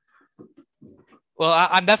ideas. Well,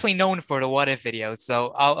 I'm definitely known for the what if videos,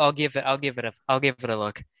 so I'll give it a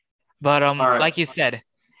look. But right. Like you said,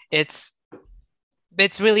 it's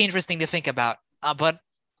really interesting to think about. But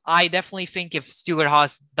I definitely think if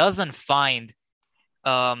Stewart-Haas doesn't find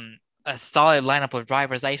a solid lineup of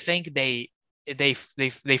drivers, I think they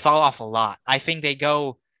fall off a lot. I think they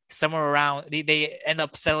go somewhere around. They end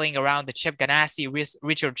up settling around the Chip Ganassi,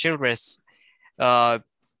 Richard Childress sort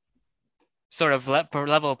of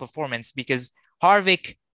level of performance, because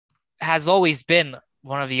Harvick has always been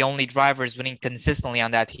one of the only drivers winning consistently on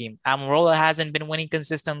that team. Almirola hasn't been winning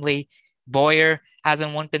consistently. Bowyer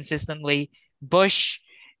hasn't won consistently. Busch,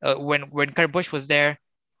 when Kurt Busch was there,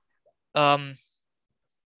 I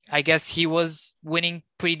guess he was winning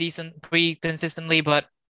pretty consistently, but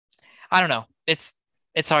I don't know. It's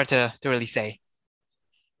hard to really say.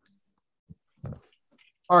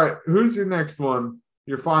 All right, who's your next one?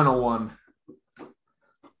 Your final one?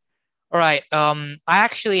 All right. I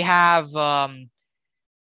actually have.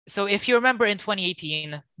 So if you remember in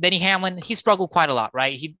 2018, Denny Hamlin, he struggled quite a lot,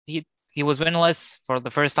 right? He was winless for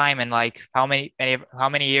the first time in like how many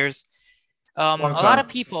years? A lot of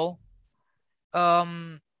people,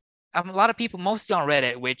 mostly on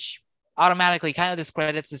Reddit, which automatically kind of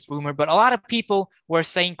discredits this rumor, but a lot of people were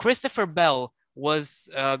saying Christopher Bell was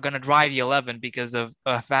going to drive the 11 because of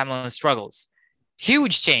Hamlin's struggles.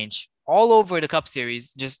 Huge change all over the Cup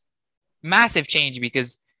Series, just massive change,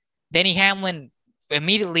 because Denny Hamlin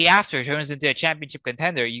immediately after turns into a championship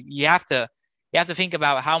contender. You have to think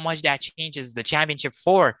about how much that changes the championship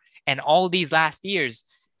for. And all these last years,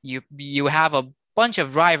 you have a bunch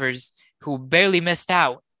of drivers who barely missed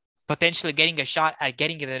out, potentially getting a shot at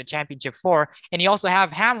getting into the championship for. And you also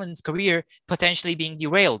have Hamlin's career potentially being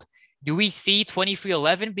derailed. Do we see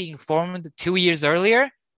 2311 being formed 2 years earlier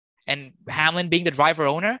and Hamlin being the driver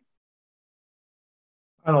owner?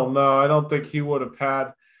 I don't know. I don't think he would have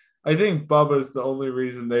had. I think Bubba's the only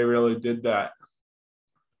reason they really did that.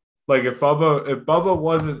 Like if Bubba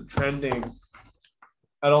wasn't trending,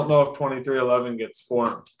 I don't know if 2311 gets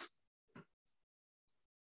formed.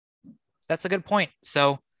 That's a good point.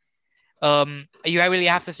 So you really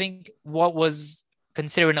have to think what was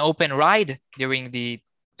considered an open ride during the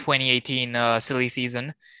 2018 silly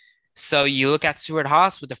season. So you look at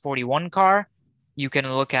Stewart-Haas with the 41 car. You can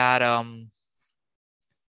look at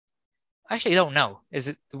actually, I don't know.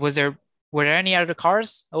 Were there any other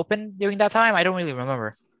cars open during that time? I don't really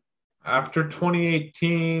remember. After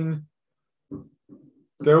 2018,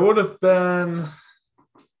 there would have been.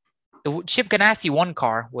 the Chip Ganassi 1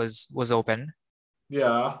 car was open.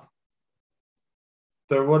 Yeah.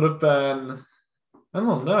 There would have been, I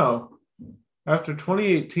don't know, after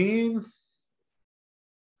 2018,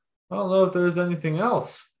 I don't know if there's anything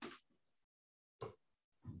else.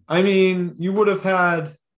 I mean, you would have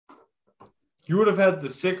had the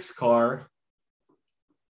 6 car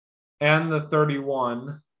and the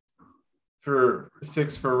 31 for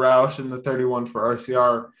 6 for Roush and the 31 for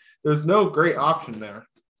RCR. There's no great option there.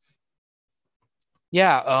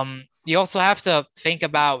 Yeah. You also have to think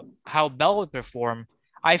about how Bell would perform.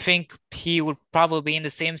 I think he would probably be in the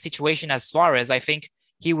same situation as Suarez. I think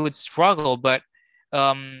he would struggle, but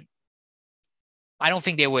I don't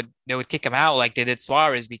think they would kick him out like they did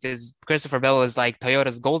Suarez, because Christopher Bell is like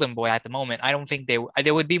Toyota's golden boy at the moment. I don't think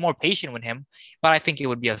they would be more patient with him, but I think it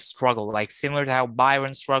would be a struggle, like similar to how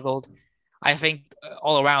Byron struggled. I think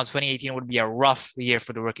all around 2018 would be a rough year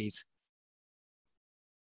for the rookies.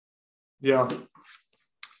 Yeah.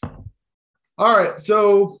 All right,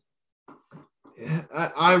 so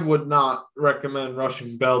I would not recommend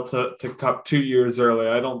rushing Bell to Cup 2 years early.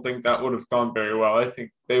 I don't think that would have gone very well. I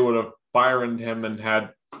think they would have Byroned him and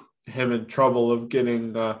had him in trouble of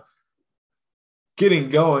getting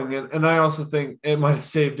going. And I also think it might have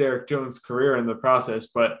saved Erik Jones' career in the process,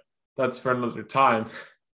 but that's for another time.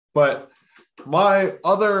 But my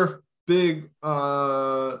other big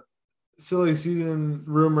silly season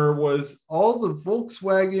rumor was all the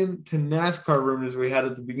Volkswagen to NASCAR rumors we had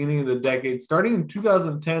at the beginning of the decade, starting in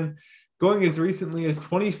 2010, going as recently as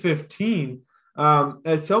 2015.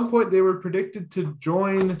 At some point, they were predicted to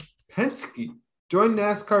join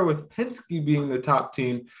NASCAR with Penske being the top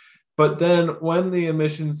team. But then when the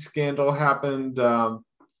emissions scandal happened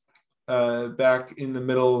back in the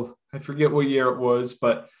middle, I forget what year it was,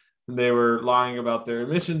 but they were lying about their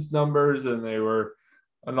emissions numbers and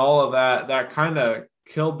all of that kind of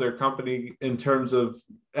killed their company in terms of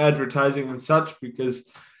advertising and such, because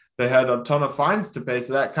they had a ton of fines to pay.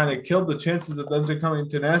 So that kind of killed the chances of them to coming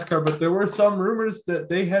to NASCAR. But there were some rumors that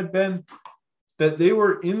they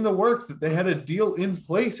were in the works, that they had a deal in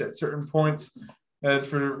place at certain points. And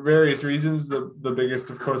for various reasons, the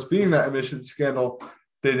biggest, of course, being that emissions scandal,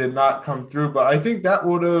 they did not come through. But I think that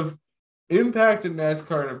would have impacted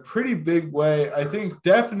NASCAR in a pretty big way. I think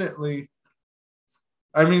definitely,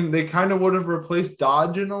 I mean, they kind of would have replaced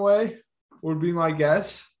Dodge in a way, would be my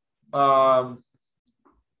guess. And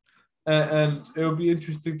it would be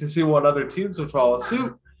interesting to see what other teams would follow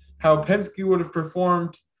suit, how Penske would have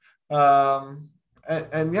performed.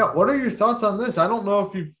 And yeah, what are your thoughts on this? I don't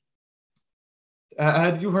know if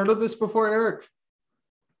had you heard of this before, Eric?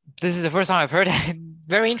 This is the first time I've heard it.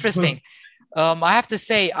 Very interesting. I have to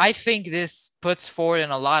say, I think this puts Ford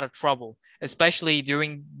in a lot of trouble, especially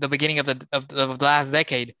during the beginning of the last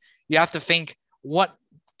decade. You have to think what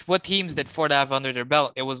teams did Ford have under their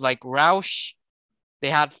belt. It was like Roush. They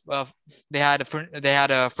had a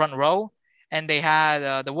front row, and they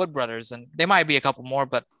had the Wood brothers, and there might be a couple more,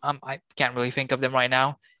 but I can't really think of them right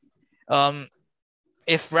now.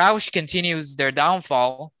 If Roush continues their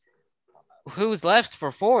downfall, who's left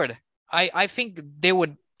for Ford? I think they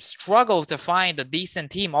would struggle to find a decent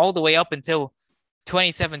team all the way up until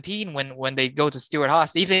 2017 when they go to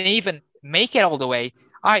Stewart-Haas. Even make it all the way.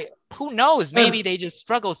 Who knows? Maybe they just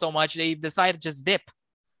struggle so much they decide to just dip.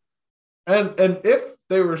 And if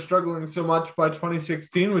they were struggling so much by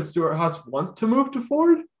 2016, would Stewart-Haas want to move to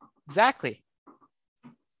Ford? Exactly.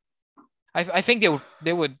 I think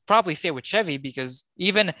they would probably stay with Chevy, because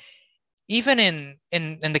even in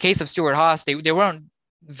the case of Stewart-Haas, they weren't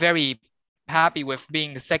very happy with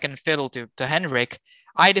being the second fiddle to Hendrick.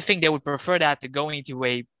 I think they would prefer that to going to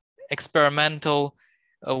a experimental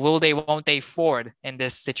will they, won't they Ford in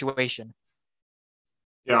this situation.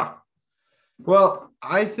 Yeah. Well,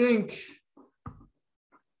 I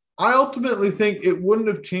ultimately think it wouldn't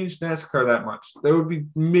have changed NASCAR that much. There would be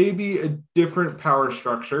maybe a different power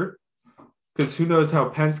structure, because who knows how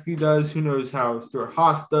Penske does, who knows how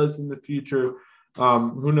Stewart-Haas does in the future,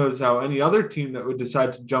 who knows how any other team that would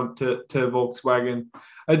decide to jump to Volkswagen.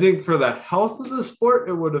 I think for the health of the sport,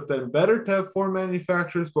 it would have been better to have 4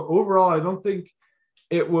 manufacturers, but overall, I don't think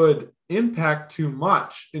it would impact too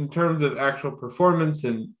much in terms of actual performance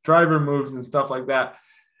and driver moves and stuff like that.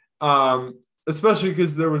 Especially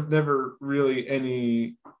because there was never really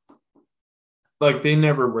any, like, they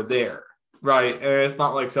never were there, right? And it's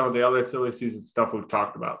not like some of the other silly season stuff we've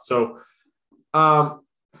talked about. So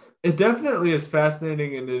it definitely is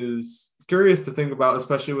fascinating, and it is curious to think about,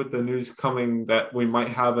 especially with the news coming that we might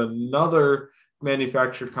have another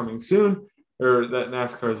manufacturer coming soon, or that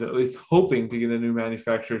NASCAR is at least hoping to get a new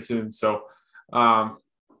manufacturer soon. So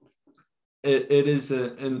it is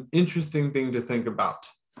an interesting thing to think about.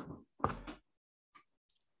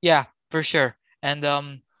 Yeah, for sure. And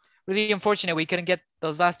really unfortunate we couldn't get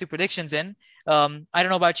those last two predictions in. I don't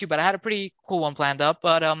know about you, but I had a pretty cool one planned up.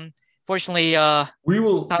 But fortunately,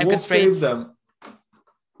 we'll save them.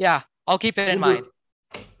 Yeah, I'll keep it in mind.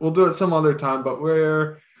 We'll do it some other time, but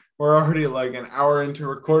we're already like an hour into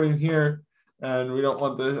recording here, and we don't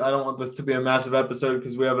want this. I don't want this to be a massive episode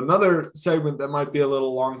because we have another segment that might be a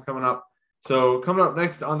little long coming up. So coming up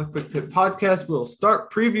next on the Quick Pit Podcast, we'll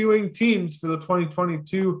start previewing teams for the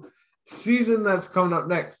 2022 season. That's coming up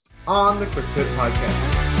next on the Quick Pit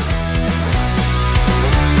Podcast.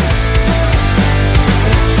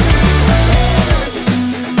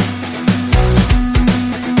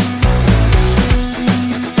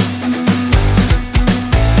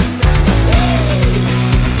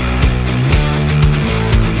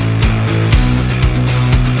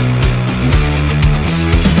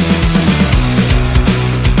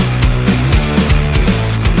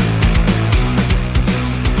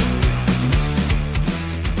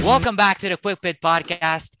 Welcome back to the Quick Pit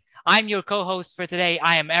Podcast. I'm your co-host for today.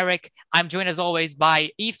 I am Eric. I'm joined as always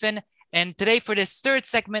by Ethan. And today for this third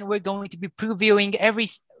segment, we're going to be previewing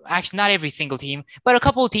not every single team, but a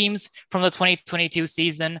couple of teams from the 2022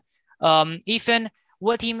 season. Ethan,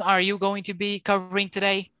 what team are you going to be covering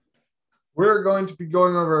today? We're going to be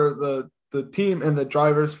going over the team and the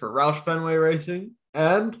drivers for Roush Fenway Racing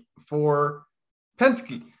and for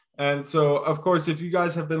Penske. And so, of course, if you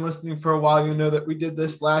guys have been listening for a while, you know that we did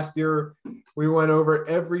this last year. We went over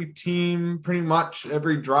every team, pretty much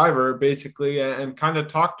every driver, basically, and kind of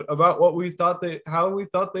talked about how we thought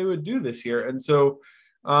they would do this year. And so,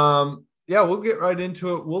 we'll get right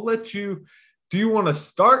into it. We'll let you. Do you want to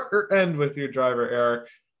start or end with your driver, Eric?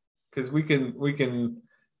 Because we can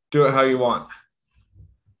do it how you want.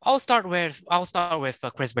 I'll start with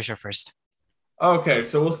Chris Buescher first. Okay,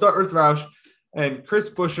 so we'll start with Roush. And Chris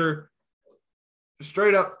Buescher,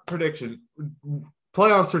 straight up prediction,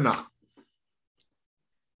 playoffs or not?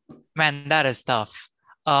 Man, that is tough.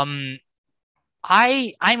 I'm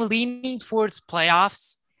leaning towards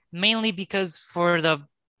playoffs, mainly because for the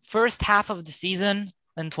first half of the season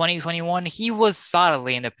in 2021, he was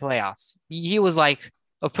solidly in the playoffs. He was like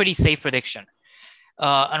a pretty safe prediction.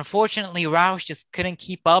 Unfortunately, Roush just couldn't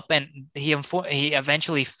keep up, and he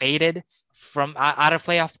eventually faded from out of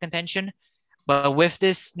playoff contention. But with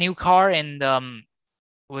this new car and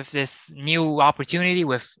with this new opportunity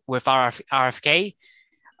with RFK,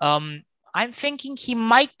 I'm thinking he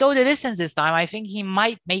might go the distance this time. I think he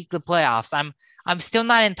might make the playoffs. I'm still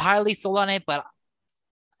not entirely sold on it, but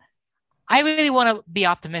I really want to be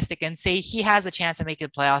optimistic and say he has a chance to make the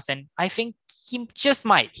playoffs. And I think he just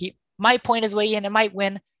might. He might point his way in and might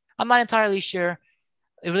win. I'm not entirely sure.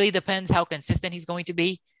 It really depends how consistent he's going to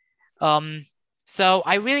be. So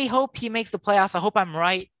I really hope he makes the playoffs. I hope I'm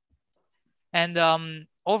right. And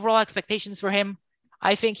overall expectations for him,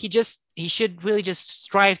 I think he should really just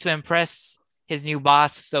strive to impress his new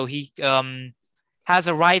boss so he has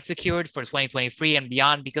a ride secured for 2023 and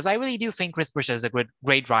beyond, because I really do think Chris Buescher is a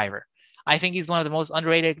great driver. I think he's one of the most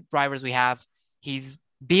underrated drivers we have. He's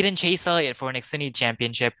beaten Chase Elliott for an Xfinity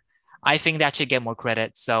championship. I think that should get more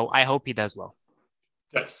credit. So I hope he does well.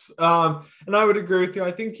 Yes. And I would agree with you.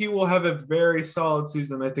 I think he will have a very solid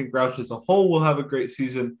season. I think Roush as a whole will have a great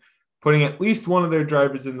season, putting at least one of their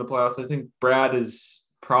drivers in the playoffs. I think Brad is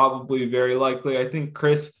probably very likely. I think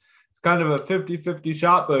Chris, it's kind of a 50-50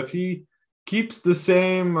 shot, but if he keeps the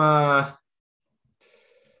same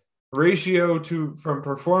ratio from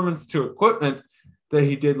performance to equipment that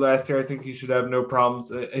he did last year, I think he should have no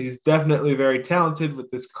problems. He's definitely very talented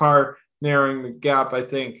with this car narrowing the gap. I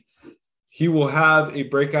think he will have a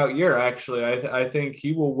breakout year, actually. I think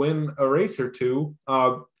he will win a race or two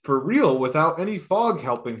for real without any fog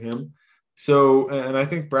helping him. So, and I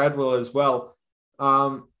think Brad will as well.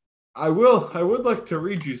 I would like to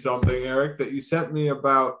read you something, Eric, that you sent me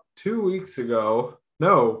about 2 weeks ago.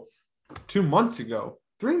 No, 2 months ago,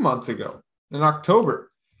 3 months ago in October.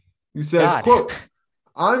 You said, quote,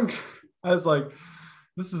 I was like,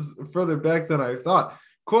 this is further back than I thought.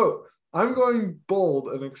 Quote, I'm going bold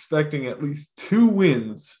and expecting at least 2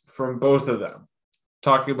 wins from both of them.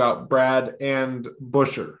 Talking about Brad and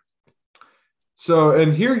Buescher. So,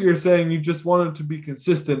 and here you're saying you just want him to be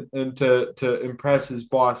consistent and to impress his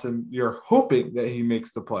boss, and you're hoping that he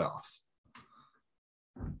makes the playoffs.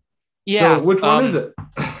 Yeah. So which one is it?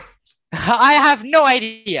 I have no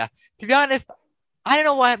idea. To be honest, I don't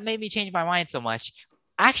know what made me change my mind so much.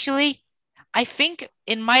 Actually, I think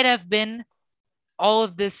it might have been all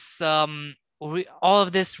of this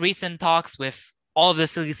recent talks with all of the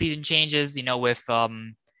silly season changes, with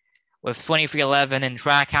with 2311 and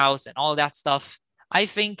Trackhouse and all that stuff. I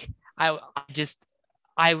think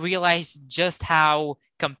I realized just how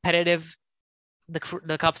competitive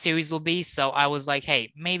the Cup Series will be. So I was like,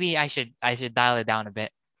 hey, maybe I should dial it down a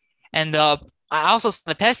bit. And I also saw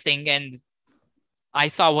the testing, and I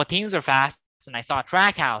saw what teams are fast, and I saw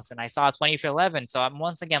Trackhouse, and I saw 2311. So I'm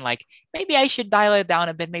once again like, maybe I should dial it down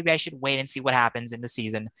a bit. Maybe I should wait and see what happens in the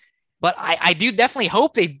season. But I do definitely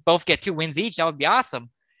hope they both get 2 wins each. That would be awesome.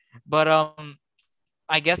 But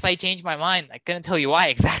I guess I changed my mind. I couldn't tell you why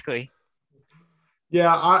exactly.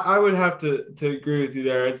 Yeah, I would have to agree with you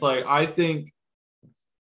there. It's like, I think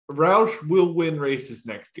Roush will win races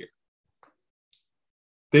next year.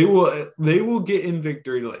 They will get in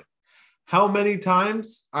victory lane. How many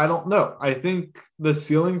times? I don't know. I think the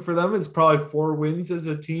ceiling for them is probably 4 wins as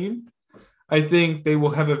a team. I think they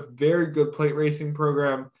will have a very good plate racing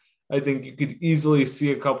program. I think you could easily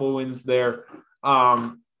see a couple wins there.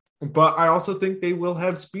 But I also think they will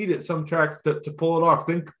have speed at some tracks to pull it off.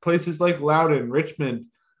 Think places like Loudon, Richmond,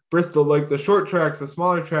 Bristol, like the short tracks, the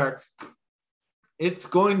smaller tracks. They're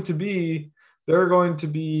going to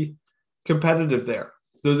be competitive there.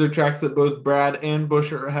 Those are tracks that both Brad and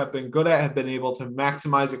Buescher have been good at, have been able to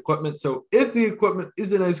maximize equipment. So if the equipment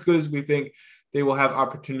isn't as good as we think, they will have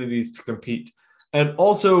opportunities to compete. And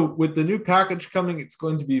also with the new package coming, it's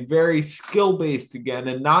going to be very skill-based again,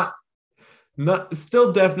 and not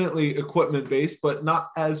still definitely equipment-based, but not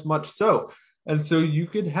as much so. And so you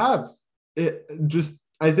could have it just,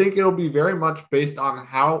 I think it'll be very much based on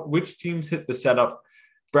which teams hit the setup.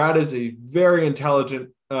 Brad is a very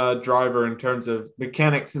intelligent driver in terms of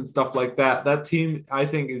mechanics and stuff like that. That team, I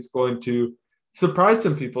think, is going to surprise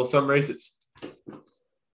some people some races.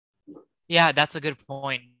 Yeah, that's a good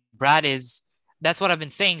point. That's what I've been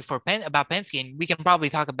saying about Penske, and we can probably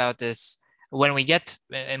talk about this when we get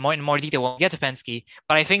in more detail when we get to Penske.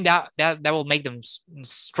 But I think that will make them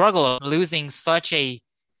struggle losing such a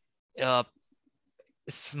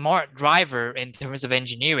smart driver in terms of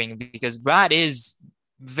engineering, because Brad is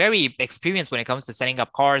very experienced when it comes to setting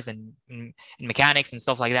up cars and mechanics and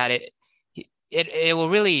stuff like that. It will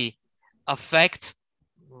really affect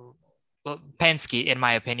Penske, in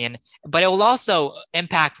my opinion, but it will also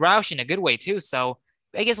impact Roush in a good way too. So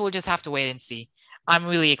I guess we'll just have to wait and see. I'm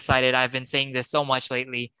really excited. I've been saying this so much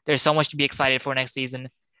lately. There's so much to be excited for next season,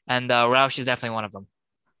 and Roush is definitely one of them.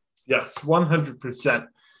 Yes, 100%.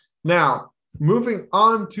 Now, moving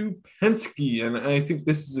on to Penske, and I think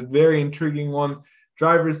this is a very intriguing one.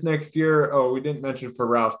 Drivers next year, we didn't mention for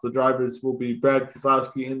Roush. The drivers will be Brad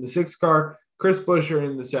Keselowski in the 6 car, Chris Buescher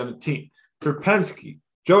in the 17. For Penske,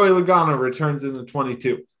 Joey Logano returns in the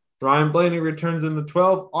 22. Ryan Blaney returns in the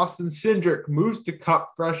 12. Austin Cindric moves to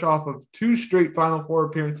Cup fresh off of 2 straight Final Four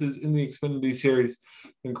appearances in the Xfinity Series,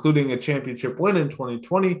 including a championship win in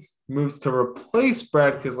 2020. Moves to replace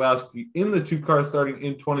Brad Keselowski in the 2 car starting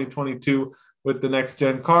in 2022 with the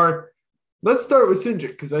next-gen car. Let's start with Cindric,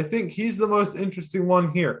 because I think he's the most interesting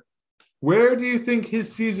one here. Where do you think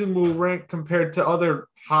his season will rank compared to other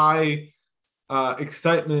high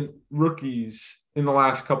excitement rookies in the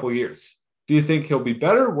last couple of years? Do you think he'll be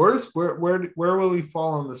better, worse? Where will he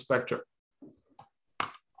fall on the spectrum?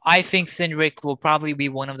 I think Cindric will probably be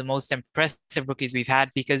one of the most impressive rookies we've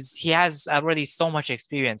had, because he has already so much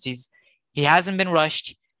experience. He hasn't been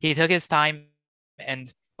rushed. He took his time,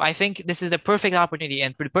 and I think this is the perfect opportunity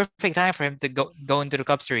and the perfect time for him to go into the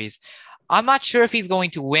Cup Series. I'm not sure if he's going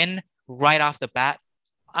to win right off the bat.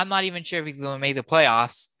 I'm not even sure if he's going to make the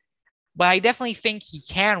playoffs, but I definitely think he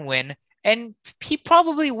can win, and he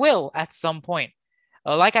probably will at some point.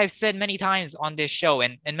 Like I've said many times on this show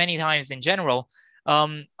and many times in general,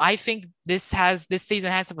 I think this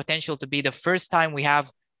season has the potential to be the first time we have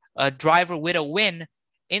a driver with a win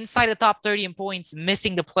inside the top 30 in points,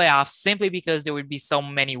 missing the playoffs simply because there would be so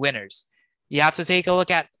many winners. You have to take a look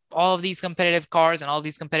at all of these competitive cars and all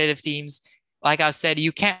these competitive teams. Like I said,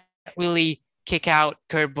 you can't really kick out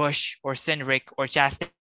Kurt Busch or Cindric or Chastain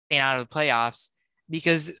out of the playoffs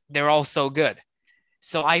because they're all so good.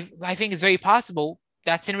 So I think it's very possible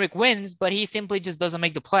that Cindric wins, but he simply just doesn't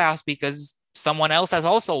make the playoffs because someone else has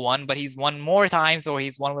also won, but he's won more times or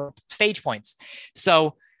he's won with stage points.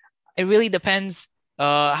 So it really depends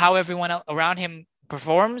how everyone around him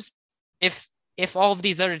performs. If all of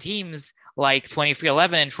these other teams like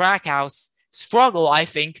 2311 and Trackhouse struggle, I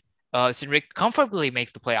think Cindric comfortably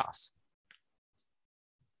makes the playoffs.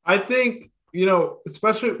 I think,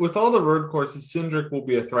 especially with all the road courses, Cindric will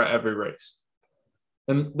be a threat every race.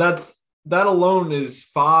 And that alone is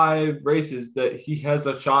 5 races that he has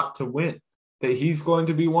a shot to win, that he's going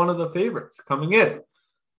to be one of the favorites coming in.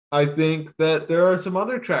 I think that there are some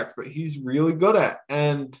other tracks that he's really good at.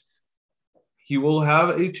 And he will have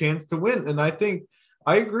a chance to win. And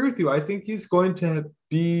I agree with you. I think he's going to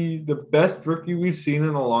be the best rookie we've seen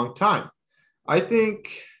in a long time. I think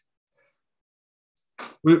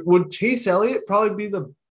would Chase Elliott probably be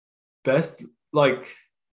the best, like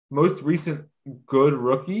most recent good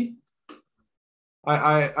rookie?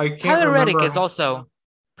 I can't Tyler remember. Reddick is also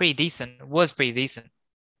pretty decent. Was pretty decent.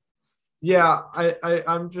 Yeah,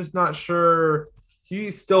 I'm just not sure.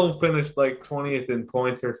 He still finished like 20th in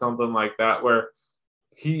points or something like that, where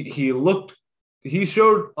he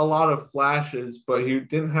showed a lot of flashes, but he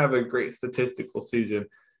didn't have a great statistical season.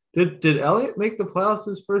 Did Elliott make the playoffs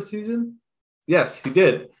his first season? Yes, he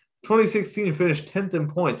did. 2016 finished 10th in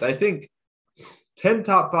points. I think 10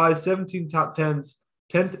 top 5, 17 top 10s,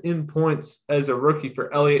 10th in points as a rookie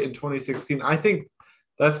for Elliott in 2016. I think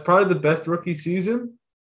that's probably the best rookie season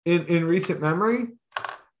in recent memory.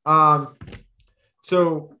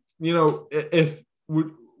 So, if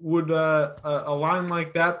would a line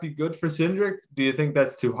like that be good for Cindric? Do you think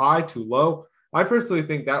that's too high, too low? I personally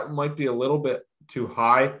think that might be a little bit too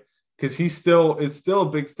high because it's still a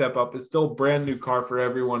big step up. It's still a brand new car for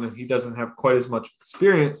everyone, and he doesn't have quite as much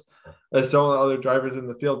experience as some of the other drivers in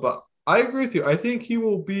the field. But I agree with you. I think he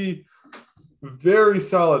will be very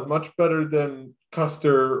solid, much better than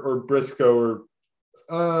Custer or Briscoe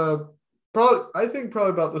or probably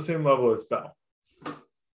about the same level as Bell. I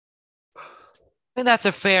think that's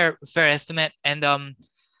a fair estimate, and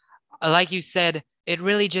like you said, it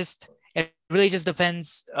really just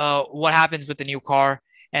depends what happens with the new car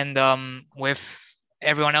and with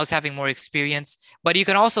everyone else having more experience. But you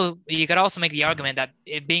could also make the argument that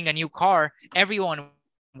it being a new car, everyone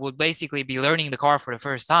would basically be learning the car for the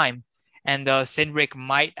first time, and Cindric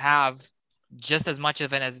might have just as much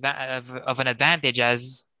of an advantage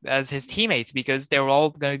as his teammates because they're all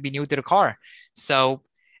going to be new to the car. So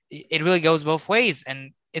it really goes both ways.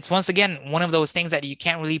 And it's once again one of those things that you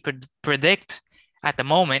can't really predict at the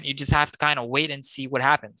moment. You just have to kind of wait and see what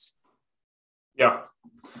happens. Yeah.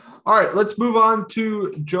 All right, let's move on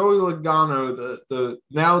to Joey Logano,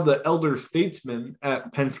 the elder statesman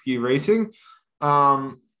at Penske Racing.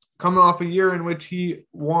 Coming off a year in which he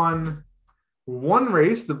won one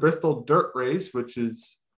race, the Bristol Dirt Race, which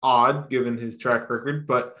is odd given his track record,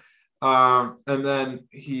 but and then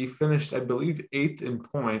he finished, I believe, 8th in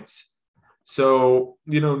points. So,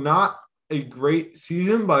 not a great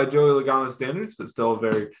season by Joey Logano standards, but still a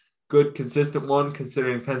very good, consistent one,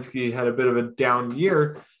 considering Penske had a bit of a down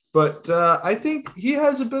year. But I think he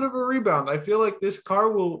has a bit of a rebound. I feel like this car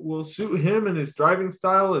will suit him and his driving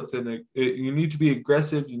style. You need to be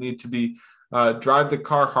aggressive. You need to be drive the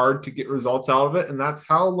car hard to get results out of it, and that's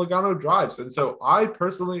how Logano drives. And so I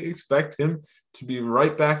personally expect him to be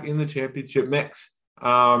right back in the championship mix.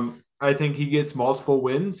 I think he gets multiple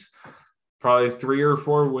wins, probably 3 or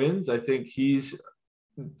 4 wins. I think he's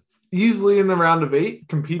easily in the round of 8,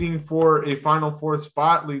 competing for a Final Four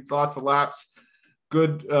spot, leads lots of laps,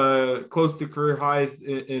 good, close to career highs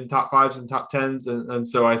in top 5s and top 10s. And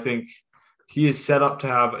so I think he is set up to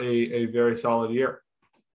have a very solid year.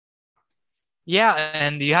 Yeah,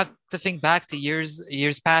 and you have to think back to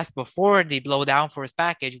years past before the blow down for his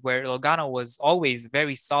package, where Logano was always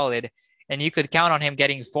very solid, and you could count on him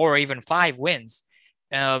getting 4 or even 5 wins.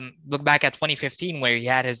 Look back at 2015, where he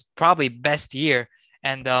had his probably best year,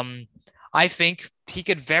 and I think he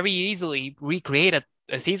could very easily recreate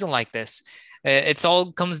a season like this. It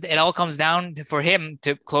all comes down for him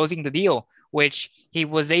to closing the deal, which he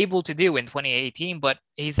was able to do in 2018, but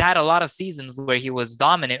he's had a lot of seasons where he was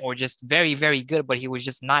dominant or just very, very good, but he was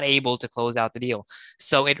just not able to close out the deal.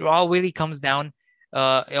 So it all really comes down.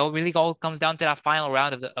 It all comes down to that final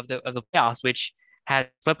round of the playoffs, which has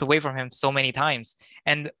slipped away from him so many times.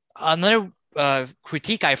 And another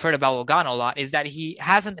critique I've heard about Logano a lot is that he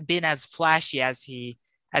hasn't been as flashy as he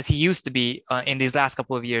used to be in these last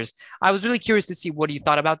couple of years. I was really curious to see what you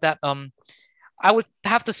thought about that. I would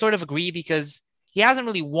have to sort of agree because he hasn't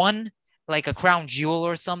really won like a crown jewel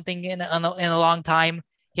or something in a long time.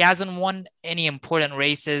 He hasn't won any important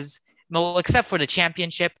races, well, except for the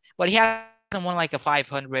championship, but he hasn't won like a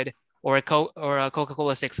 500 or a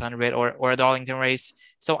Coca-Cola 600 or a Darlington race.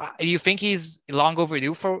 So do you think he's long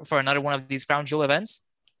overdue for another one of these crown jewel events?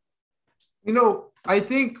 I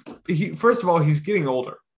think first of all, he's getting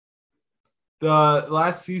older. The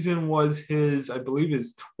last season was his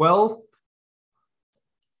 12th.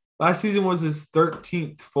 Last season was his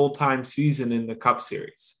 13th full-time season in the Cup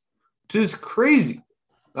Series, which is crazy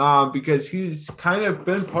because he's kind of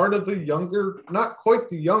been part of the younger, not quite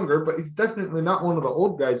the younger, but he's definitely not one of the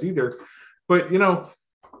old guys either. But,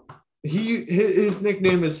 his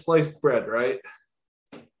nickname is Sliced Bread, right?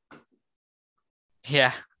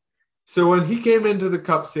 Yeah. So when he came into the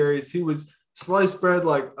Cup Series, he was sliced bread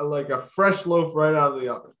like a fresh loaf right out of the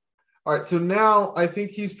oven. All right, so now I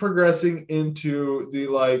think he's progressing into the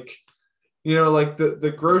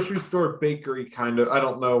the grocery store bakery kind of. I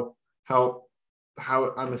don't know how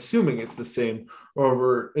I'm assuming it's the same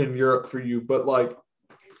over in Europe for you, but like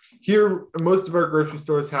here, most of our grocery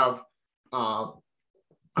stores have a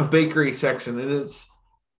bakery section, and it's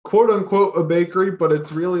quote unquote a bakery, but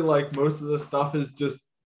it's really like most of the stuff is just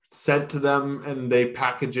sent to them and they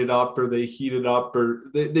package it up or they heat it up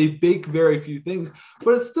or they bake very few things,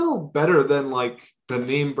 but it's still better than like the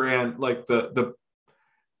name brand, like the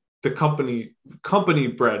company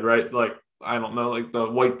bread, right? Like, I don't know, like the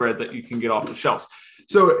white bread that you can get off the shelves.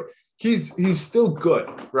 So he's still good,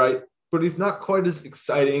 right? But he's not quite as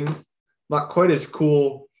exciting, not quite as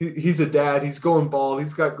cool. He's a dad. He's going bald.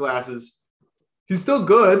 He's got glasses. He's still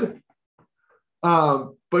good, but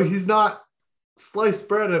he's not sliced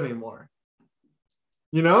bread anymore.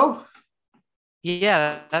 You know?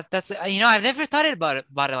 Yeah, that's I've never thought about it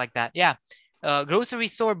like that. Yeah, grocery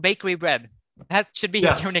store bakery bread. That should be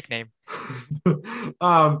his new nickname.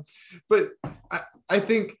 But I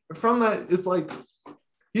think from that, it's like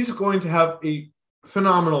he's going to have a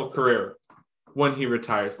phenomenal career when he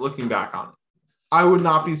retires. Looking back on it, I would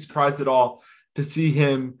not be surprised at all to see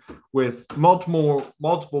him with multiple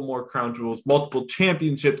more crown jewels, multiple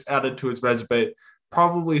championships added to his resume,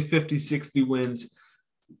 probably 50, 60 wins.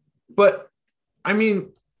 But I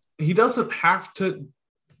mean, he doesn't have to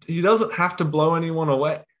blow anyone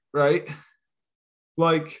away, right?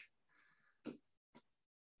 Like,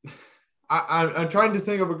 I'm trying to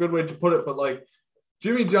think of a good way to put it, but like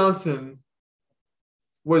Jimmie Johnson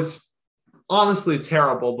was honestly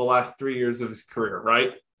terrible the last 3 years of his career,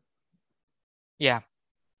 right? Yeah.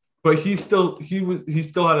 But he still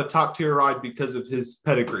had a top tier ride because of his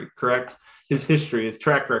pedigree, correct? His history, his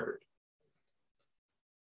track record.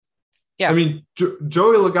 Yeah. I mean,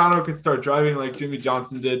 Joey Logano could start driving like Jimmie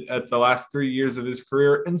Johnson did at the last 3 years of his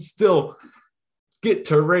career and still get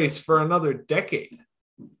to race for another decade.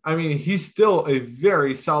 I mean, he's still a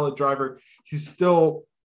very solid driver. He's becoming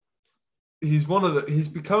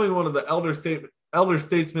one of the elder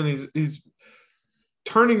statesmen. He's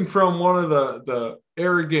turning from one of the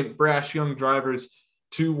arrogant, brash young drivers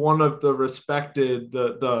to one of the respected,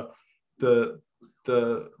 the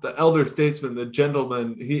elder statesman, the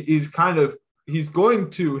gentleman. He's going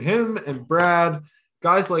to him and Brad,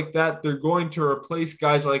 guys like that. They're going to replace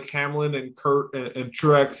guys like Hamlin and Kurt and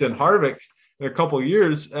Truex and Harvick in a couple of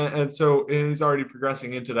years. And he's already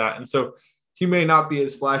progressing into that. And so he may not be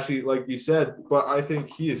as flashy, like you said, but I think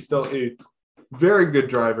he is still a very good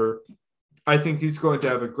driver. I think he's going to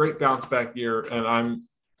have a great bounce back year, and I'm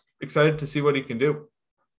excited to see what he can do.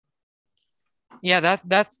 Yeah,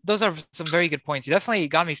 those are some very good points. You definitely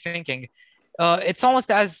got me thinking. It's almost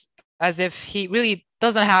as if he really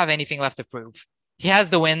doesn't have anything left to prove. He has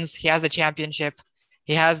the wins, he has the championship,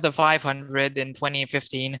 he has the 500 in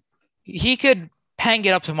 2015. He could hang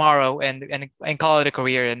it up tomorrow and call it a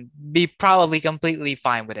career and be probably completely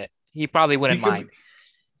fine with it. He probably wouldn't mind.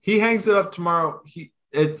 He hangs it up tomorrow.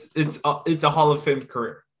 It's a Hall of Fame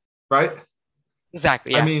career, right?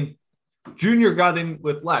 Exactly. Yeah. I mean, Junior got in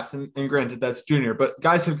with less, and granted that's Junior, but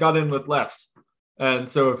guys have got in with less. And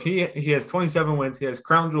so if he has 27 wins, he has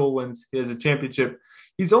crown jewel wins, he has a championship.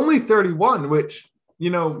 He's only 31, which,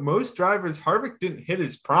 most drivers, Harvick didn't hit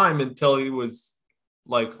his prime until he was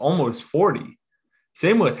like almost 40.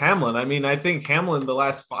 Same with Hamlin. I mean, I think Hamlin, the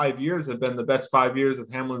last 5 years have been the best 5 years of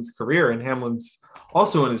Hamlin's career, and Hamlin's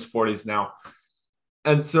also in his 40s now.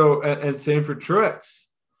 And so, and same for Truex.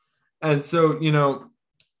 And so,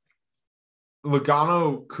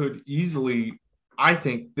 Logano could easily, I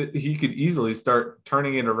think that he could easily start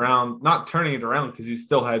turning it around, not turning it around because he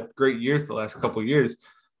still had great years the last couple of years,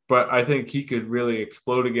 but I think he could really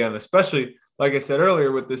explode again, especially, like I said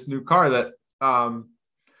earlier, with this new car that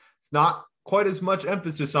it's not quite as much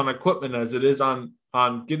emphasis on equipment as it is on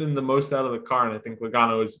getting the most out of the car. And I think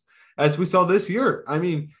Logano is, as we saw this year, I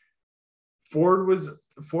mean, Ford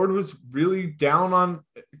was really down on,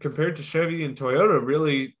 compared to Chevy and Toyota,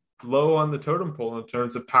 really low on the totem pole in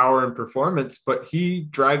terms of power and performance, but he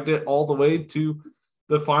dragged it all the way to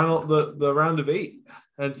the final, the round of 8.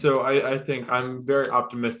 And so I think I'm very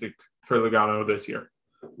optimistic for Logano this year.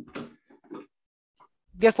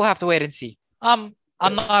 Guess we'll have to wait and see. I'm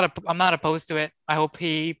not opposed to it. I hope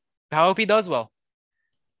he does well.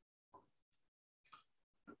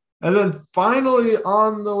 And then finally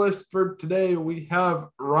on the list for today, we have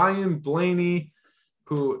Ryan Blaney,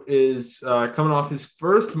 who is coming off his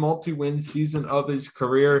first multi-win season of his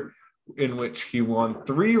career. in which he won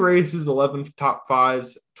 3 races, 11 top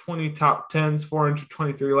fives, 20 top tens,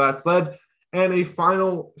 423 laps led, and a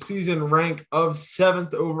final season rank of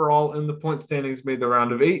 7th overall in the point standings, made the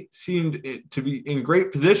round of 8, seemed to be in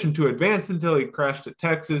great position to advance until he crashed at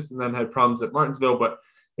Texas and then had problems at Martinsville. But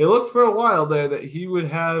it looked for a while there that he would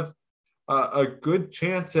have a good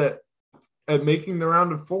chance at making the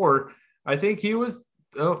round of 4. I think he was,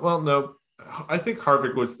 no, I think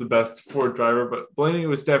Harvick was the best Ford driver, but Blaney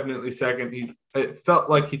was definitely second. It felt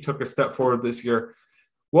like he took a step forward this year.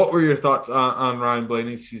 What were your thoughts on Ryan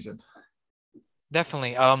Blaney's season?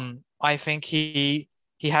 Definitely. I think he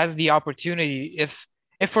has the opportunity. If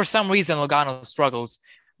for some reason Logano struggles,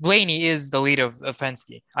 Blaney is the leader of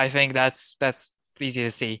Penske. I think that's easy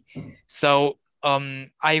to see. So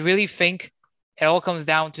I really think it all comes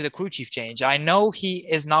down to the crew chief change. I know he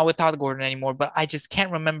is not with Todd Gordon anymore, but I just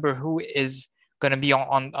can't remember who is going to be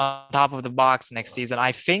on top of the box next season.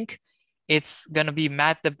 I think it's going to be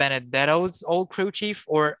Matt DiBenedetto's old crew chief,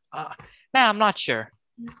 or man, I'm not sure.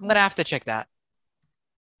 I'm going to have to check that.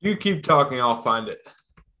 You keep talking, I'll find it.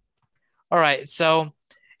 All right. So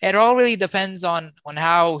it all really depends on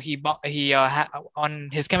how on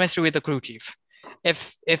his chemistry with the crew chief.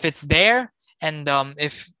 If it's there, and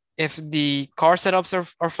if the car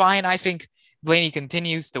setups are fine, I think Blaney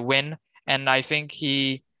continues to win, and I think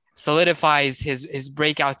he solidifies his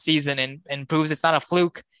breakout season and proves it's not a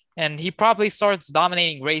fluke, and he probably starts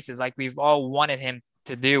dominating races like we've all wanted him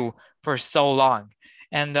to do for so long.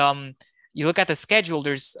 And you look at the schedule,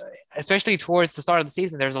 there's, especially towards the start of the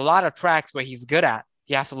season, there's a lot of tracks where he's good at.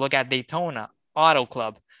 You have to look at Daytona, Auto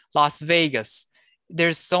Club, Las Vegas.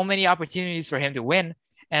 There's so many opportunities for him to win.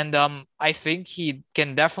 And I think he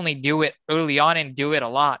can definitely do it early on and do it a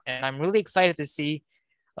lot. And I'm really excited to see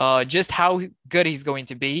just how good he's going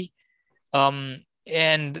to be. And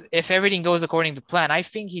if everything goes according to plan, I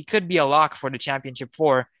think he could be a lock for the championship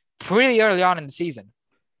 4 pretty early on in the season.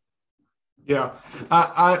 Yeah,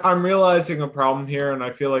 I'm realizing a problem here, and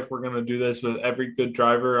I feel like we're going to do this with every good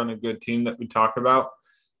driver on a good team that we talk about.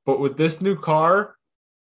 But with this new car,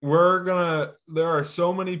 there are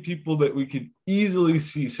so many people that we could easily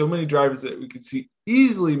see, so many drivers that we could see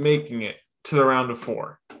easily making it to the round of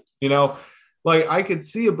 4. You know, like I could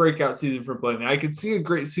see a breakout season from Blaney. I could see a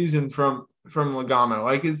great season from Logano.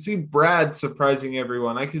 I could see Brad surprising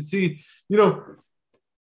everyone. I could see,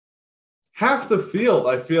 half the field,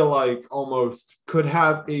 I feel like almost could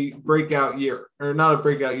have a breakout year, or not a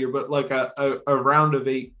breakout year, but like a round of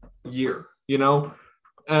 8 year,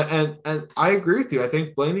 And I agree with you. I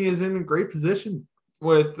think Blaney is in a great position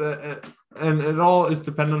with, and it all is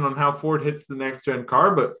dependent on how Ford hits the next gen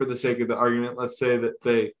car. But for the sake of the argument, let's say that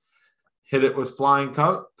they hit it with flying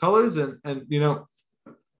colors, and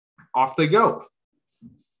off they go.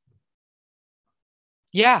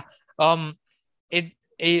 Yeah,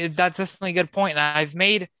 that's definitely a good point. And I've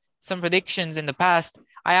made some predictions in the past.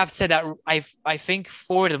 I have said that I think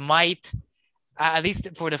Ford might, at least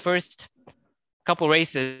for the first couple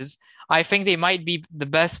races, I think they might be the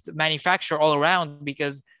best manufacturer all around,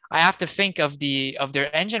 because I have to think of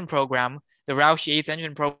their engine program, the Roush Yates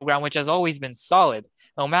engine program, which has always been solid.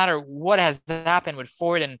 No matter what has happened with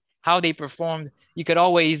Ford and how they performed, you could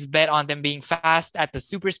always bet on them being fast at the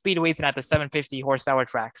super speedways and at the 750 horsepower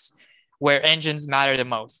tracks, where engines matter the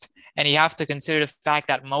most. And you have to consider the fact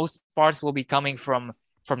that most parts will be coming from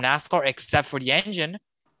NASCAR, except for the engine.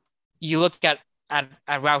 You look at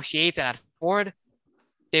Roush Yates and at Ford,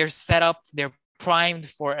 they're set up, they're primed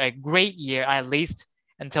for a great year, at least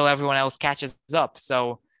until everyone else catches up.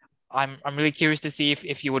 So I'm really curious to see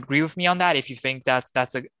if you would agree with me on that. If you think that's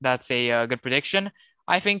a good prediction,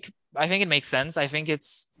 I think it makes sense. I think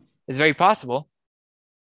it's very possible.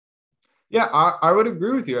 Yeah, I would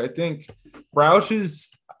agree with you. I think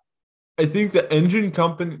I think the engine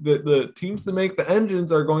company, the teams that make the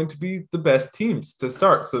engines are going to be the best teams to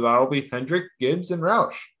start. So that'll be Hendrick, Gibbs, and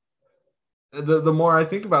Roush. The more I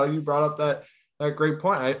think about it, you brought up that great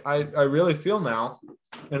point. I really feel now,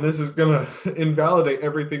 and this is going to invalidate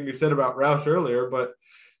everything we said about Roush earlier, but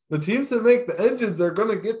the teams that make the engines are going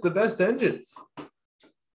to get the best engines.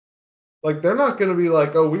 Like, they're not going to be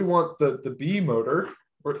like, oh, we want the B motor.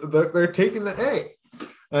 They're taking the A.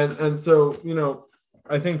 And so,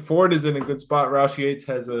 I think Ford is in a good spot. Roush Yates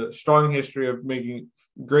has a strong history of making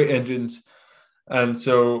great engines. And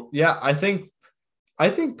so, yeah, I think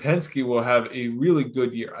Penske will have a really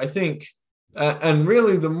good year. I think, and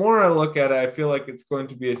really the more I look at it, I feel like it's going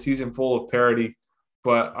to be a season full of parity,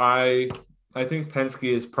 but I think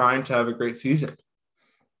Penske is primed to have a great season.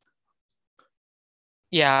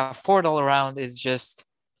 Yeah, Ford all around is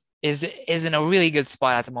in a really good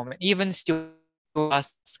spot at the moment. Even Stewart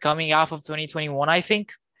us coming off of 2021. I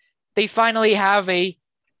think they finally have a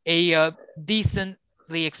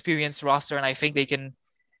decently experienced roster, and I think they can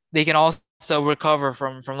also recover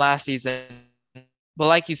from last season. But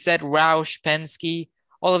like you said, Roush, Penske,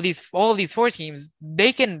 all of these four teams,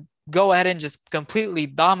 they can go ahead and just completely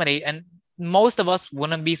dominate, and most of us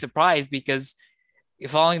wouldn't be surprised because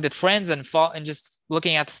following the trends and just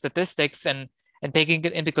looking at the statistics and taking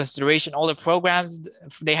into consideration all the programs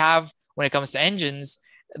they have when it comes to engines,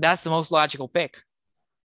 that's the most logical pick.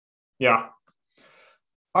 Yeah.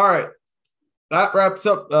 All right. That wraps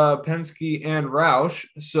up Penske and Roush.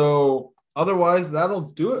 So otherwise, that'll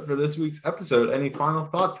do it for this week's episode. Any final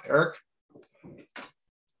thoughts, Eric?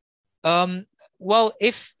 Well,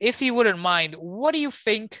 if you wouldn't mind, what do you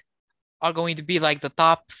think are going to be like the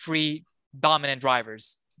top 3 dominant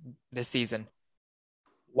drivers this season?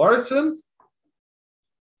 Larson?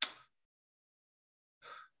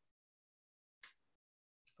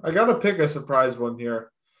 I got to pick a surprise one here.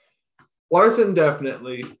 Larson,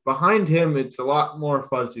 definitely. Behind him, it's a lot more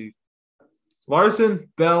fuzzy. Larson,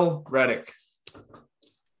 Bell, Reddick.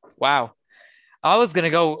 Wow. I was going to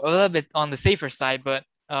go a little bit on the safer side, but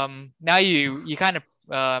now you kind of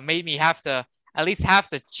made me at least have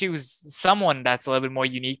to choose someone that's a little bit more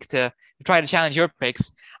unique to try to challenge your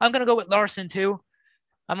picks. I'm going to go with Larson too.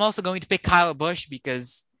 I'm also going to pick Kyle Busch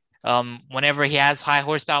because whenever he has high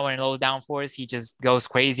horsepower and low downforce, he just goes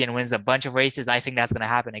crazy and wins a bunch of races. I think that's going to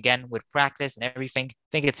happen again with practice and everything. I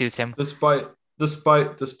think it suits him. Despite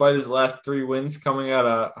his last 3 wins coming at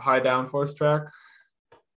a high downforce track.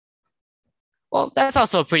 Well, that's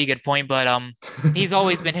also a pretty good point, but he's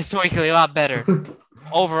always been historically a lot better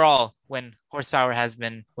overall when horsepower has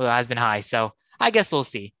been high. So I guess we'll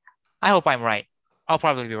see. I hope I'm right. I'll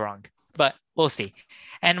probably be wrong, but we'll see.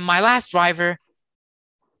 And my last driver,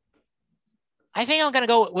 I think I'm going to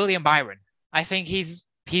go with William Byron. I think he's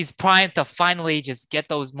primed to finally just get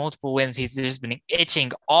those multiple wins he's just been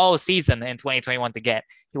itching all season in 2021 to get.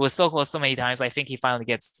 He was so close so many times. I think he finally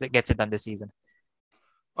gets it done this season.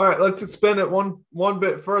 All right, let's expand it one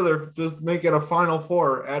bit further. Just make it a final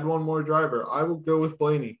 4. Add one more driver. I will go with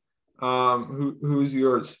Blaney. Who's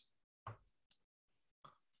yours?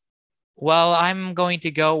 Well, I'm going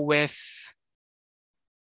to go with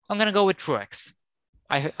Truex.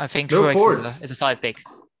 I think No Truex is a solid pick.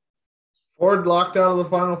 Ford locked out of the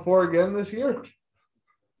final 4 again this year.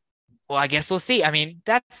 Well, I guess we'll see. I mean,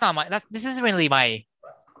 this isn't really my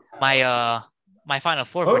final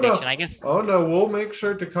 4 prediction. No. I guess. Oh no, we'll make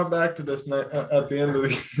sure to come back to this night at the end of the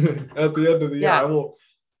Yeah. year.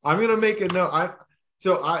 I'm gonna make a note.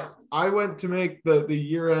 I went to make the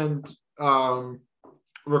year end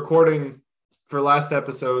recording for last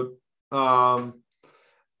episode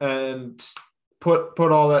and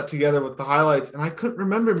put all that together with the highlights, and I couldn't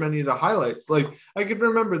remember many of the highlights. Like I could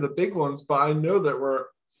remember the big ones, but I know there were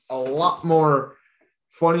a lot more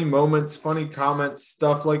funny moments, funny comments,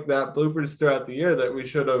 stuff like that, bloopers throughout the year that I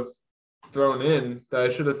should have thrown in.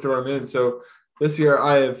 So this year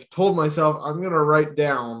I have told myself I'm going to write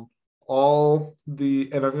down and I'm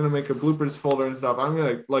going to make a bloopers folder and stuff. I'm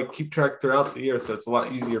going to keep track throughout the year. So it's a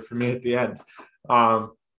lot easier for me at the end. I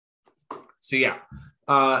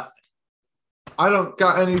don't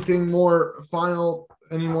got any more final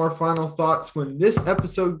thoughts. When this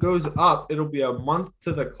episode goes up, it'll be a month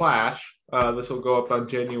to the Clash. This will go up on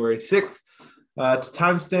January 6th. To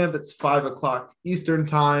timestamp, it's 5:00 Eastern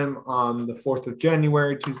time on the 4th of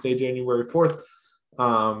January, Tuesday, January 4th.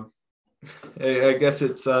 I guess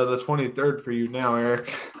it's the 23rd for you now,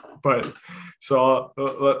 Eric. But so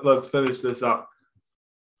let's finish this up.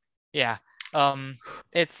 Yeah.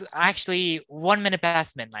 It's actually 1 minute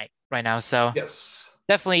past midnight right now. So yes,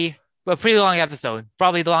 definitely a pretty long episode.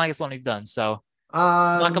 Probably the longest one we've done. So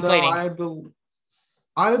not complaining. No,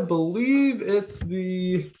 I believe it's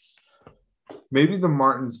maybe the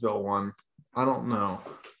Martinsville one. I don't know.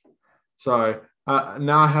 Sorry.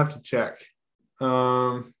 Now I have to check.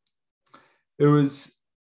 It was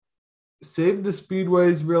Save the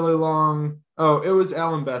Speedway's really long. Oh, it was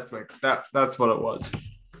Alan Bestwick. That's what it was.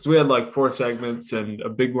 So we had 4 segments and a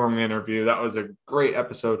big long interview. That was a great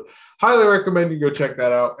episode. Highly recommend you go check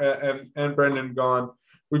that out. And Brendan Gaughan.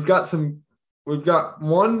 We've got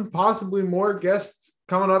one, possibly more guests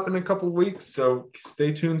coming up in a couple of weeks. So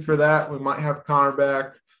stay tuned for that. We might have Connor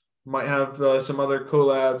back. We might have some other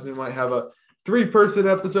collabs. We might have a 3-person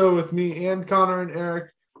episode with me and Connor and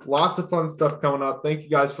Eric. Lots of fun stuff coming up. Thank you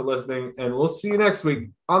guys for listening. And we'll see you next week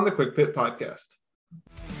on the Quick Pit Podcast.